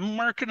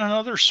 market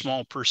another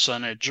small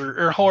percentage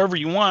or however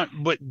you want,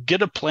 but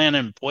get a plan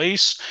in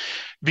place,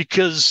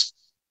 because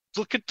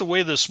look at the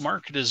way this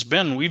market has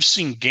been. We've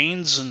seen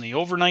gains in the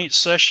overnight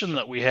session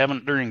that we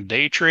haven't during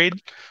day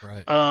trade.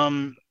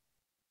 Right.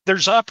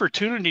 There's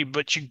opportunity,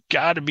 but you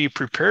got to be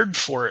prepared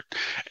for it.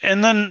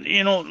 And then,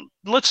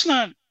 let's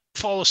not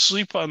fall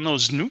asleep on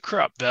those new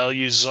crop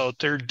values out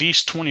there.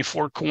 D's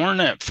 24 corn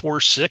at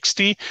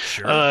 460.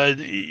 Sure.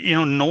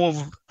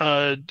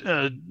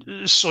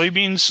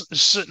 Soybeans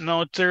sitting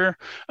out there,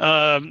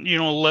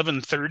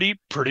 1130,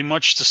 pretty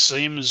much the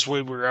same as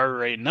where we are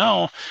right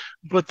now.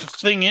 But the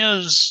thing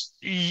is,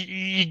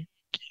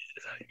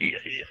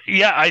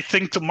 yeah, I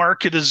think the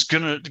market is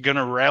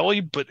gonna rally,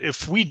 but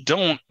if we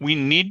don't, we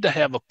need to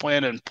have a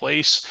plan in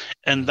place,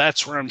 and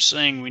that's where I'm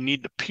saying we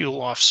need to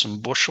peel off some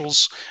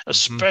bushels,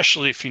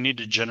 especially if you need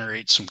to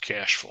generate some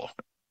cash flow.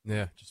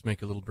 Yeah, just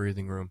make a little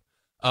breathing room.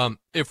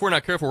 If we're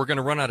not careful, we're going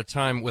to run out of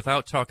time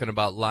without talking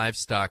about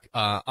livestock.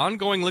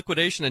 Ongoing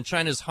liquidation in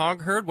China's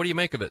hog herd. What do you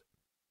make of it?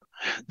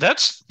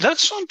 That's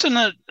something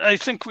that I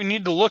think we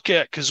need to look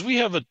at, because we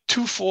have a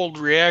twofold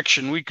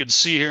reaction we could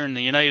see here in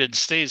the United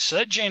States.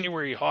 That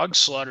January hog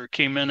slaughter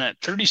came in at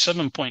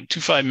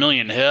 37.25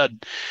 million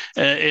head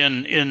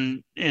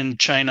in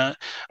China,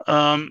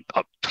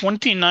 up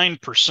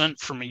 29%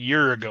 from a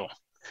year ago.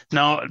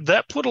 Now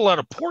that put a lot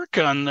of pork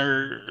on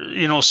their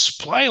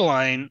supply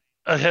line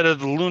ahead of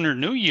the Lunar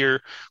New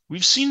Year.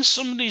 We've seen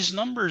some of these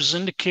numbers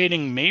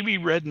indicating maybe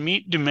red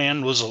meat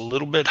demand was a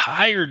little bit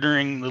higher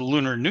during the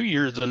Lunar New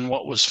Year than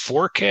what was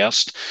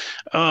forecast.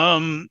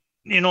 And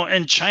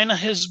China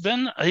has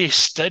been a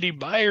steady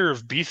buyer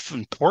of beef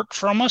and pork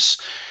from us.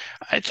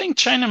 I think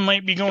China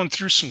might be going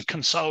through some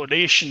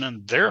consolidation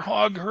in their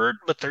hog herd,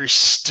 but they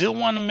still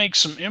want to make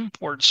some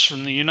imports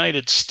from the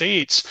United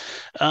States.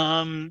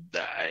 On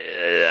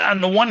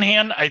the one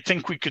hand, I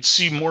think we could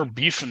see more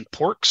beef and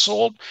pork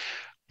sold.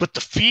 But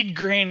the feed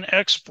grain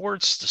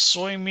exports, the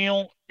soy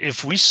meal,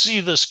 if we see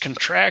this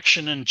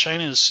contraction in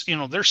China's,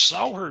 their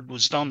sow herd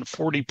was down to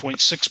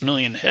 40.6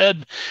 million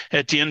head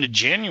at the end of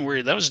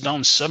January. That was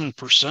down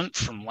 7%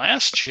 from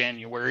last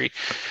January.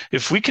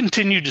 If we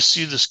continue to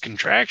see this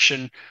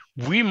contraction,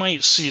 we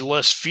might see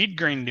less feed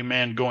grain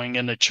demand going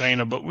into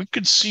China, but we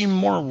could see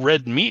more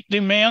red meat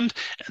demand.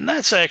 And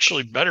that's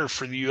actually better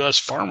for the U.S.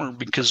 farmer,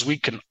 because we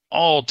can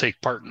all take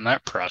part in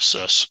that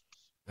process.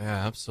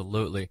 Yeah,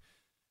 absolutely.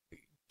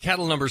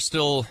 Cattle numbers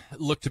still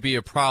look to be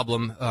a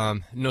problem.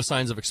 No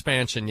signs of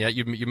expansion yet.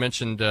 You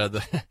mentioned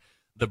the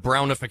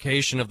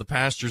brownification of the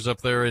pastures up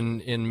there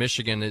in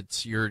Michigan.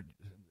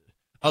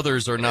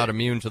 Others are not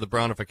immune to the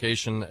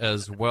brownification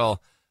as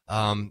well.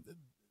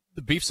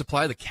 The beef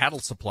supply, the cattle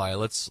supply.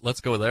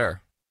 Let's go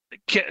there.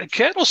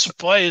 Cattle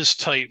supply is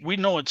tight. We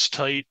know it's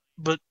tight,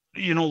 but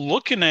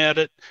looking at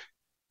it,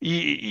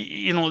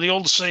 the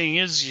old saying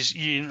is,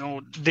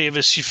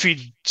 Davis, you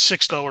feed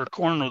 $6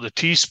 corn with a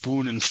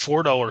teaspoon and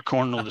 $4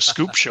 corn with a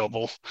scoop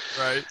shovel.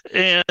 Right.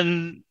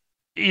 And,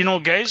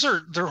 guys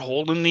they're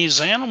holding these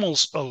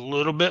animals a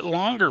little bit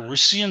longer. We're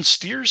seeing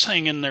steers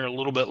hang in there a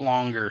little bit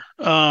longer.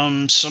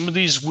 Some of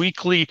these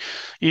weekly,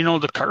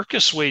 the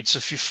carcass weights,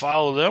 if you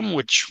follow them,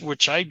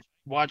 which I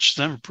watch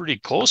them pretty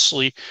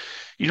closely,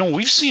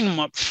 we've seen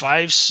them up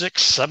 5,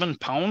 6, 7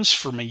 pounds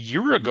from a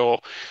year ago.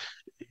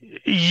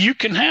 You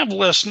can have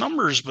less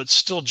numbers, but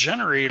still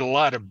generate a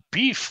lot of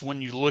beef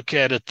when you look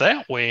at it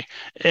that way.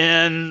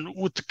 And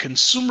with the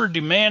consumer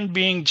demand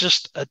being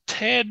just a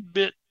tad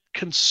bit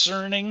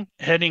concerning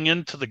heading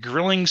into the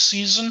grilling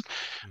season,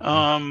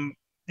 I'm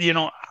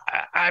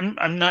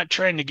not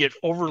trying to get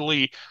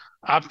overly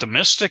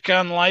optimistic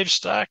on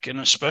livestock, and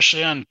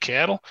especially on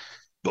cattle.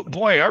 But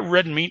boy, our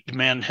red meat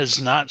demand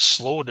has not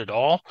slowed at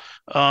all.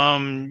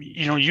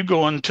 You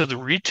go into the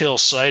retail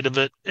side of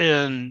it,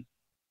 and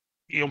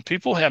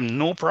people have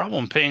no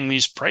problem paying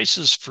these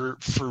prices for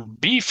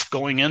beef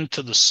going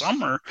into the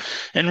summer,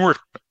 and we're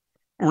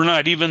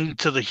not even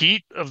to the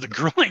heat of the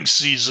grilling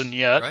season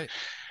yet. Right.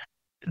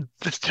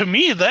 to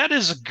me, that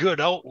is a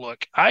good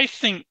outlook. I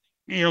think,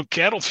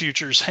 cattle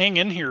futures hang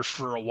in here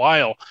for a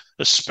while,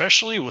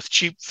 especially with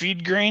cheap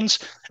feed grains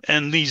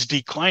and these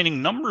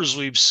declining numbers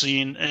we've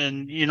seen.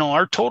 And,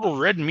 our total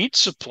red meat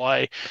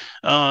supply,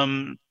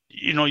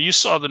 you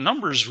saw the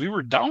numbers. We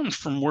were down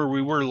from where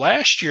we were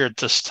last year at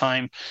this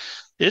time.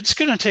 It's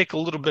going to take a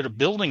little bit of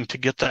building to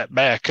get that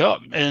back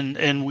up.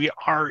 And we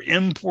are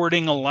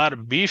importing a lot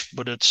of beef,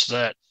 but it's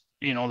that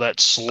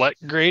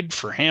select grade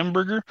for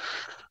hamburger.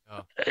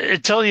 Oh. I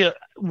tell you,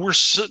 we're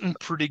sitting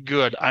pretty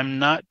good. I'm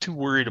not too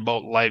worried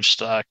about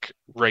livestock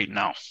right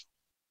now.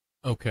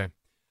 Okay.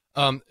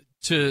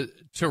 To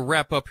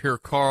wrap up here,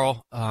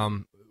 Carl,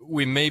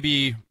 we may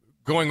be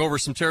going over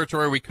some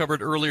territory we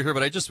covered earlier here,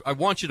 but I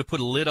want you to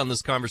put a lid on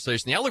this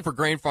conversation. The outlook for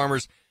grain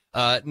farmers,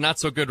 not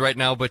so good right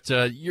now, but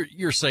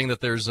you're saying that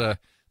there's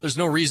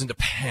no reason to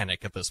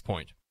panic at this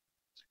point.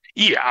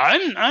 Yeah,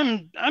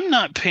 I'm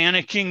not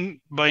panicking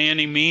by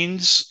any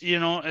means,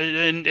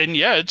 and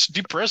yeah, it's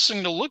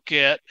depressing to look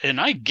at, and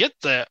I get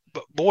that,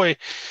 but boy,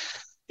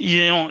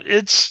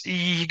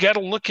 you got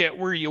to look at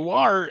where you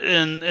are,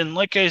 and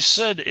like I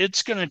said,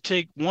 it's going to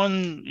take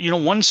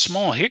one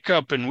small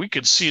hiccup, and we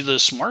could see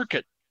this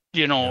market,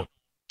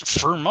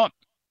 firm up,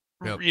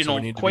 so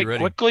quite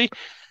quickly.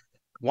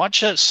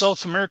 Watch that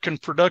South American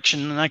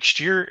production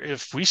next year.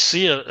 If we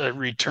see a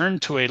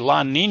return to a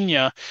La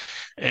Nina,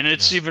 and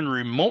it's even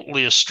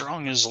remotely as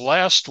strong as the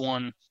last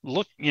one,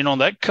 look,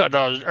 that cut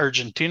out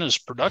Argentina's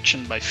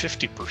production by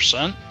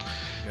 50%.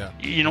 Yeah.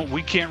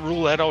 We can't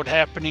rule that out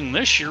happening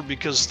this year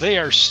because they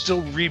are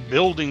still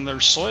rebuilding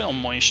their soil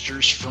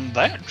moistures from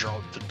that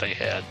drought that they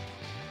had.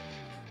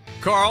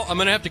 Carl, I'm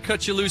going to have to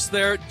cut you loose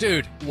there.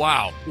 Dude,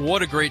 wow,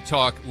 what a great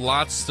talk.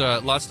 Lots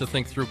to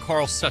think through.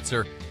 Carl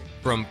Setzer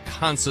from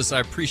Kansas. I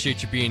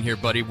appreciate you being here,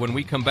 buddy. When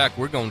we come back,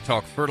 we're going to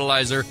talk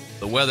fertilizer,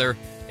 the weather,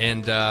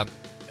 and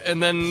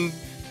then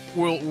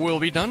we'll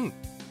be done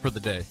for the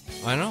day.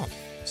 I know.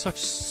 Such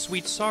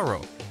sweet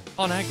sorrow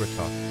on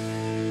AgriTalk.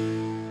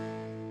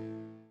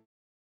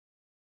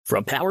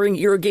 From powering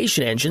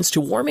irrigation engines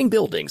to warming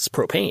buildings,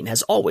 propane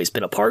has always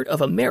been a part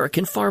of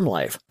American farm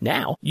life.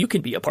 Now, you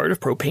can be a part of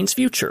propane's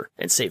future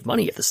and save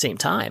money at the same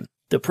time.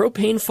 The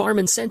Propane Farm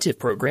Incentive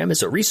Program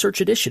is a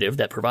research initiative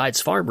that provides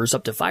farmers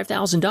up to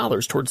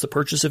 $5,000 towards the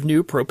purchase of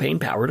new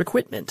propane-powered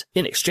equipment.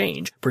 In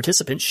exchange,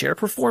 participants share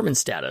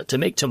performance data to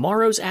make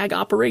tomorrow's ag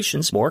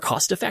operations more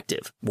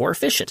cost-effective, more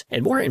efficient,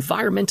 and more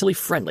environmentally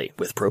friendly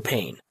with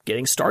propane.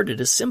 Getting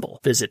started is simple.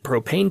 Visit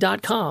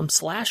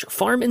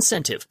propane.com/farm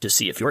incentive to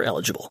see if you're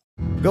eligible.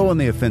 Go on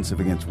the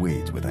offensive against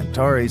weeds with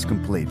Antares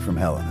Complete from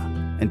Helena.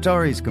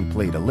 Antares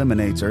Complete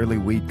eliminates early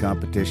weed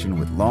competition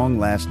with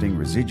long-lasting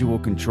residual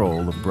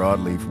control of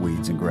broadleaf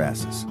weeds and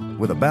grasses.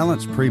 With a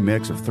balanced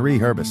premix of 3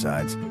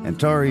 herbicides,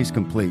 Antares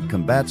Complete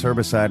combats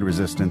herbicide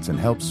resistance and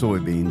helps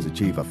soybeans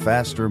achieve a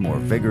faster, more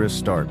vigorous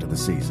start to the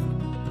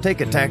season.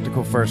 Take a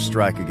tactical first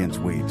strike against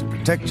weeds and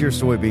protect your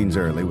soybeans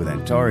early with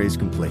Antares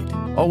Complete.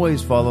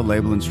 Always follow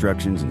label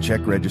instructions and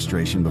check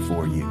registration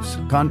before use.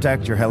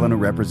 Contact your Helena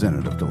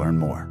representative to learn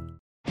more.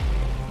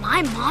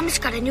 My mom's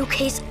got a new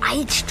Case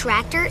IH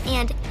tractor,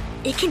 and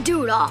it can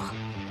do it all.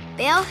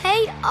 Bale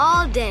hay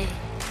all day.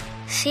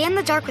 See in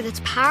the dark with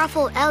its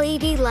powerful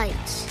LED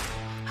lights.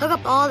 Hook up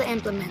all the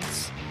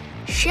implements.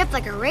 Shift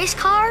like a race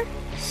car,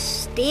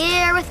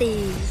 steer with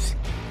ease.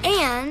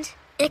 And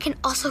it can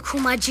also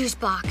cool my juice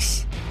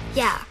box.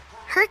 Yeah,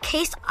 her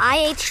Case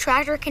IH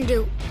tractor can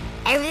do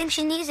everything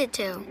she needs it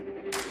to.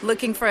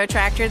 Looking for a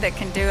tractor that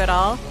can do it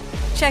all?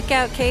 Check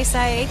out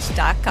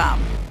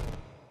caseih.com.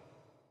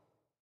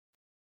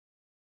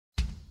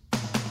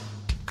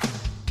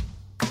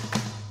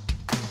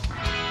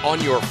 On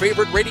your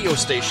favorite radio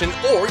station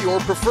or your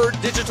preferred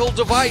digital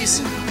device,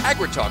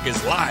 AgriTalk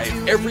is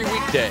live every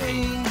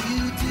weekday.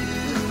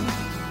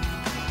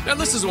 Now,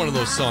 this is one of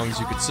those songs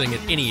you could sing at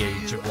any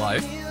age of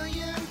life.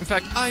 In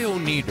fact, I owe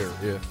neither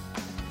if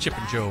Chip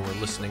and Joe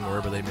are listening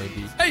wherever they may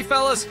be. Hey,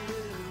 fellas!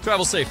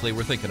 Travel safely.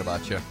 We're thinking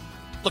about you.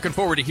 Looking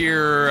forward to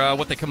hear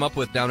what they come up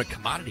with down at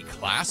Commodity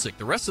Classic.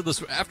 The rest of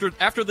this,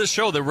 after this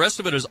show, the rest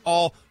of it is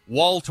all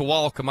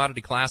wall-to-wall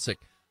Commodity Classic.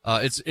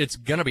 It's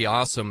gonna be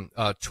awesome.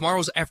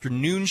 Tomorrow's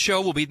afternoon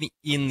show will be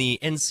in the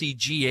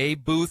NCGA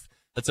booth.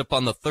 That's up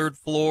on the 3rd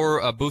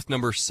floor, booth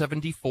number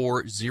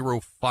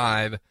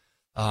 7405.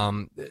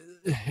 And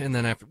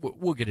then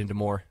we'll get into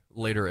more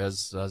later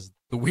as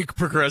the week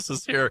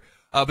progresses here.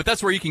 But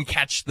that's where you can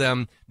catch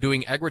them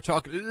doing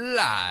AgriTalk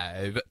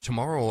live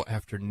tomorrow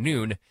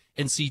afternoon.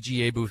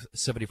 NCGA booth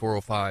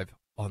 7405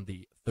 on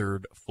the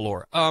 3rd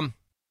floor.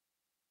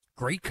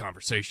 Great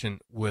conversation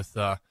with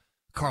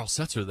Carl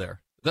Setzer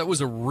there. That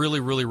was a really,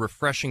 really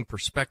refreshing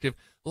perspective.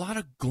 A lot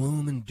of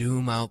gloom and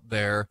doom out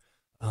there.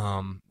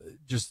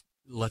 Just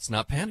let's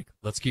not panic.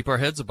 Let's keep our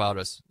heads about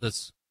us.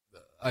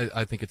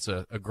 I think it's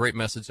a great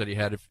message that he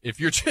had. If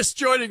you're just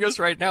joining us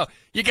right now,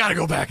 you got to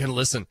go back and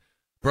listen.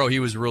 Bro, he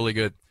was really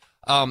good.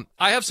 I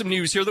have some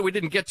news here that we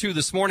didn't get to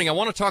this morning. I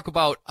want to talk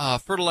about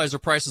fertilizer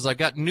prices. I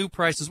got new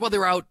prices. Well, they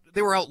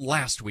were out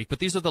last week, but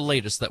these are the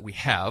latest that we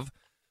have.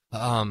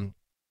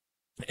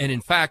 And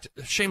in fact,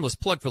 shameless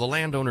plug for the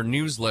Landowner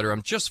newsletter.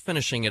 I'm just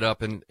finishing it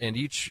up, and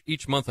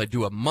each month I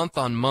do a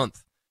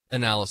month-on-month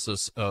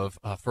analysis of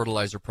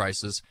fertilizer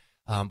prices.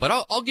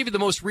 But I'll give you the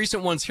most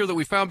recent ones here that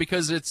we found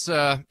because it's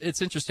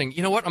interesting.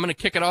 You know what? I'm going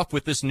to kick it off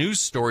with this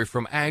news story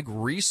from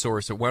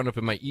AgResource. It wound up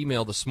in my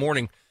email this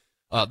morning.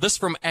 This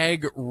from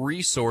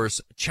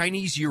AgResource: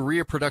 Chinese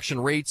urea production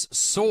rates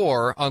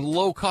soar on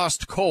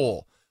low-cost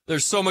coal.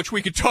 There's so much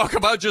we could talk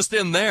about just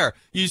in there.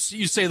 You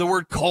say the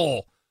word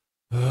coal.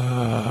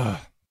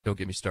 Don't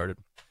get me started.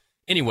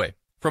 Anyway,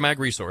 from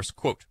AgResource,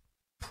 quote,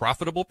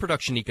 profitable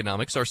production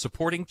economics are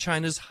supporting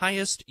China's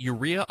highest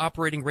urea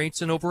operating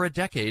rates in over a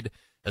decade,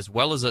 as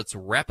well as its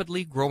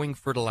rapidly growing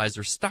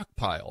fertilizer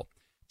stockpile.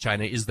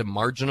 China is the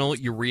marginal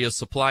urea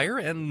supplier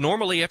and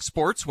normally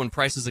exports when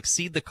prices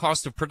exceed the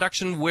cost of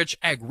production, which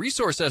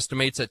AgResource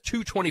estimates at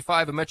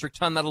 $225 a metric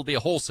ton. That'll be a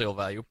wholesale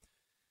value.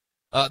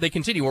 They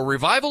continue. A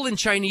revival in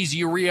Chinese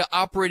urea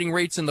operating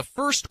rates in the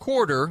first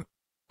quarter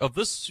of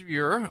this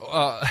year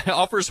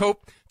offers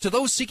hope to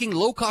those seeking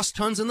low-cost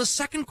tons in the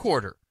second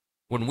quarter,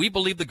 when we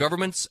believe the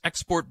government's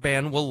export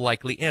ban will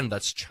likely end.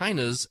 That's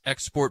China's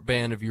export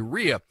ban of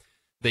urea.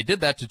 They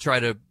did that to try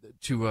to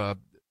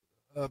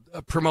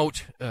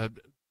promote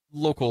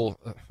local.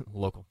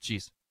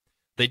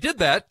 They did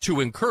that to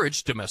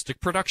encourage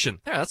domestic production.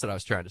 Yeah, that's what I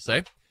was trying to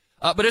say.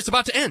 But it's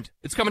about to end.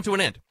 It's coming to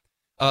an end.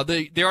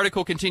 The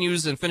article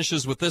continues and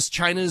finishes with this: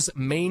 China's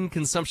main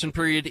consumption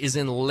period is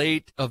in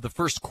late of the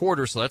first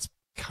quarter, so that's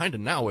kind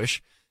of nowish,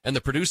 and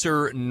the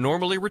producer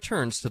normally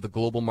returns to the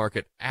global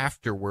market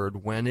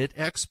afterward. When it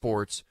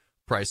exports,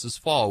 prices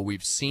fall.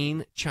 We've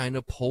seen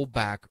China pull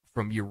back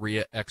from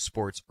urea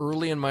exports.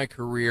 Early in my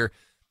career,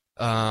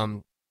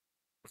 7,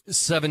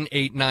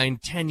 8, 9,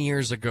 10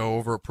 years ago,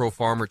 over at Pro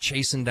Farmer,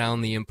 chasing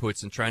down the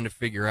inputs and trying to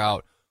figure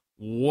out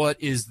what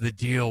is the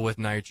deal with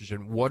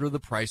nitrogen? What are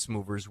the price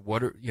movers?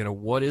 What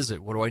is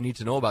it? What do I need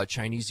to know about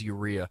Chinese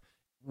urea?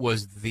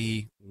 Was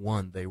the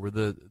one. They were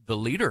the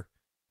leader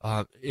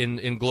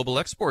in global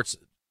exports.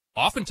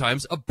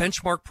 Oftentimes a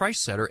benchmark price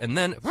setter, and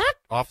then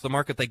off the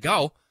market they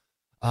go.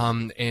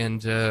 And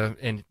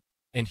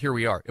here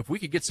we are. If we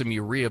could get some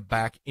urea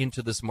back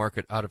into this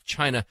market out of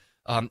China,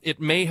 it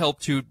may help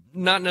to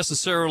not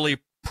necessarily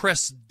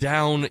press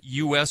down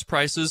U.S.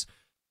 prices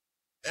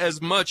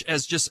as much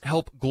as just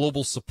help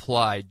global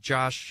supply.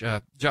 Josh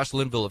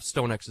Linville of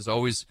StoneX is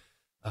always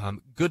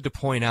good to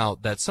point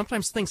out that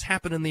sometimes things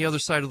happen in the other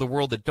side of the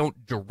world that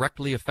don't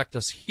directly affect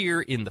us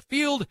here in the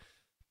field,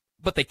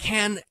 but they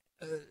can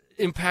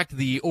impact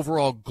the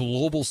overall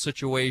global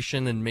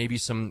situation, and maybe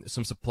some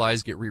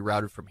supplies get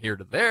rerouted from here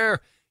to there,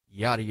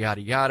 yada,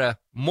 yada, yada.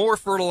 More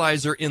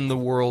fertilizer in the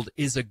world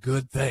is a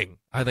good thing.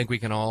 I think we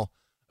can all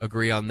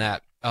agree on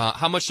that.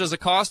 How much does it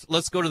cost?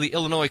 Let's go to the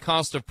Illinois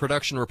Cost of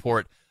Production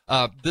Report.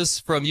 This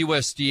from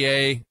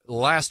USDA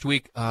last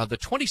week, the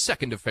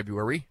 22nd of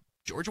February,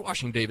 George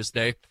Washington Davis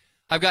Day.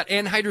 I've got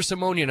anhydrous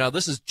ammonia. Now,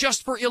 this is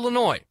just for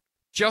Illinois.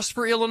 Just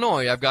for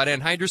Illinois, I've got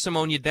anhydrous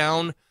ammonia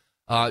down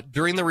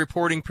during the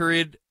reporting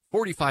period,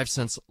 45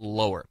 cents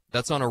lower.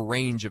 That's on a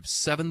range of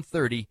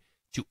 730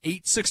 to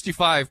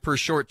 865 per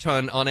short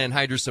ton on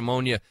anhydrous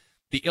ammonia.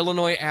 The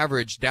Illinois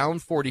average down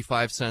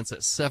 45 cents at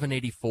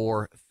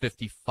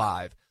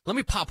 784.55. Let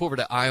me pop over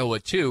to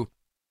Iowa too,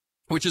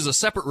 which is a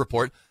separate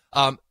report.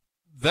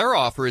 Their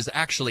offer is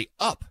actually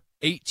up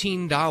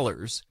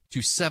 $18 to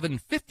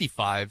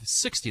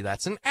 $755.60.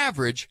 That's an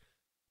average.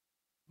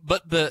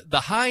 But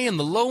the high and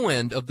the low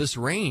end of this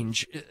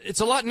range, it's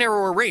a lot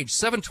narrower range,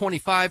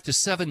 725 to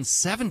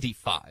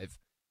 775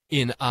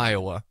 in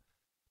Iowa,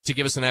 to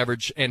give us an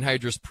average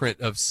anhydrous print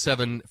of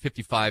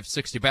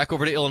 755.60. Back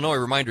over to Illinois,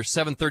 reminder,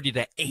 730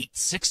 to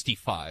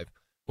 865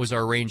 was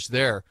our range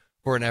there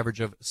for an average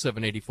of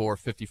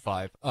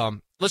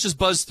 784.55. Let's just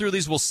buzz through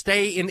these. We'll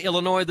stay in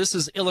Illinois. This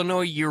is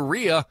Illinois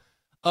urea,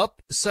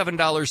 up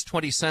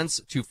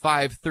 $7.20 to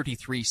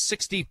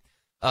 $533.60.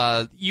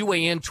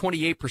 UAN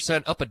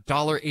 28% up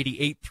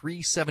 $1.88,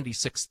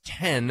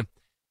 $376.10.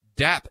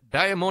 DAP,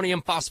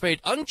 diammonium phosphate,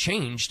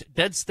 unchanged,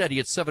 dead steady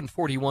at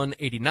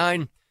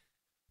 $741.89.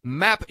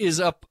 MAP is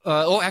up.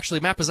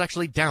 MAP is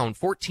actually down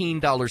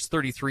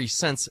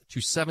 $14.33 to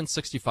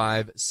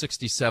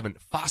 $765.67.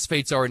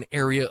 Phosphates are an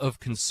area of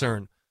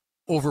concern.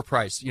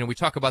 Overpriced. We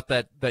talk about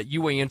that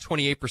UAN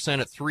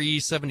 28% at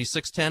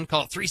 $376.10.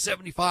 Call it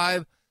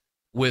 $375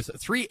 with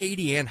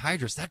 $380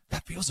 anhydrous.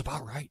 That feels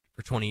about right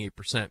for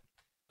 28%.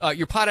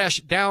 Your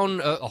potash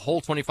down a whole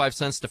 25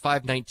 cents to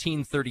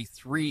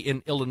 $519.33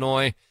 in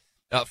Illinois.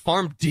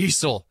 Farm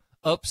diesel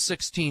up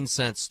 16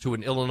 cents to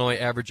an Illinois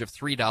average of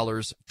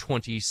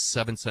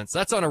 $3.27.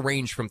 That's on a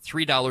range from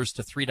 $3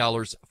 to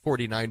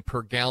 $3.49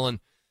 per gallon.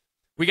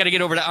 We got to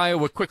get over to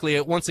Iowa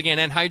quickly. Once again,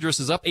 anhydrous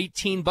is up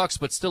 $18,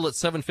 but still at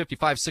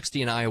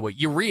 $755.60 in Iowa.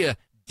 Urea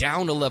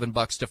down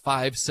 $11 to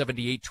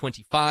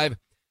 $578.25.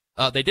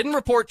 They didn't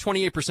report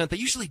 28%. They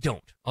usually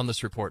don't on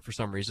this report for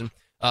some reason.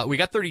 We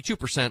got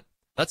 32%.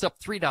 That's up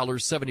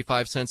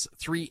 $3.75,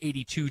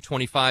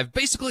 $382.25.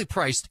 Basically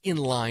priced in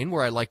line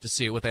where I like to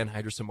see it with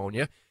anhydrous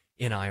ammonia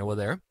in Iowa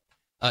there.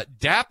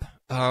 DAP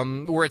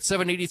We're at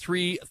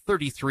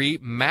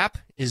 $783.33. MAP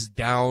is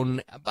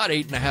down about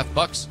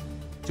 $8.50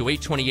 to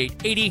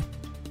 $828.80.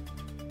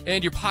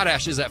 And your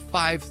potash is at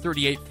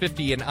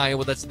 $538.50 in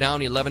Iowa. That's down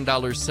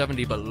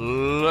 $11.70. But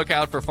look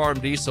out for farm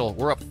diesel.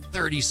 We're up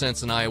 30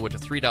 cents in Iowa to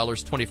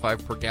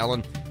 $3.25 per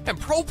gallon. And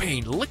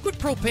propane, liquid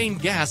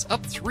propane gas,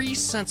 up 3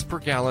 cents per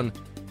gallon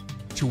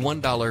to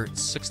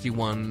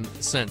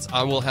 $1.61.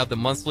 I will have the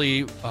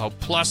monthly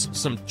plus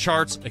some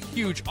charts, a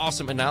huge,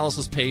 awesome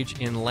analysis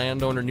page in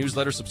Landowner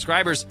Newsletter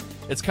subscribers.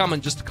 It's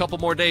coming just a couple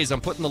more days.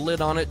 I'm putting the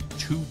lid on it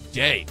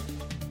today.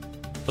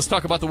 Let's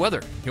talk about the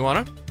weather. You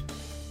want to?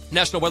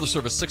 National Weather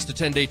Service 6 to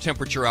 10 day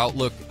temperature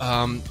outlook.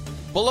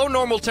 Below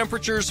normal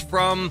temperatures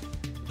from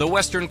the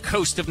western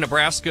coast of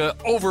Nebraska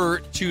over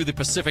to the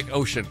Pacific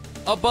Ocean.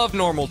 Above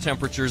normal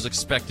temperatures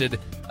expected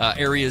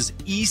areas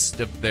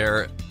east of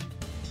there.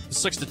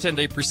 6 to 10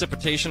 day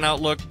precipitation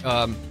outlook.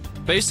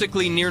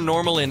 Basically near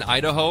normal in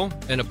Idaho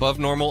and above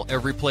normal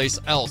every place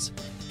else.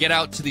 Get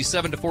out to the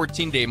 7 to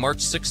 14 day,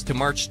 March 6 to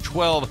March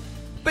 12.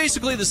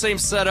 Basically the same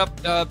setup.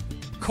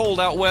 Cold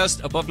out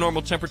west, above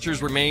normal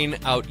temperatures remain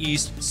out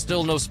east.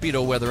 Still no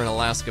Speedo weather in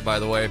Alaska, by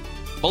the way.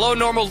 Below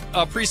normal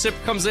precip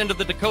comes into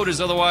the Dakotas,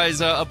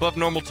 otherwise above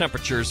normal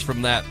temperatures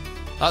from that.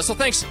 So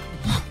thanks,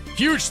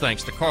 huge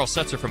thanks to Carl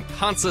Setzer from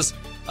Kansas,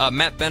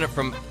 Matt Bennett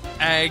from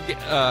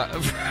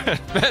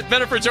Matt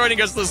Bennett for joining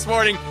us this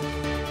morning.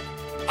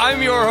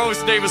 I'm your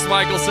host, Davis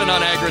Michelson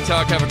on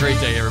AgriTalk. Have a great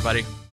day, everybody.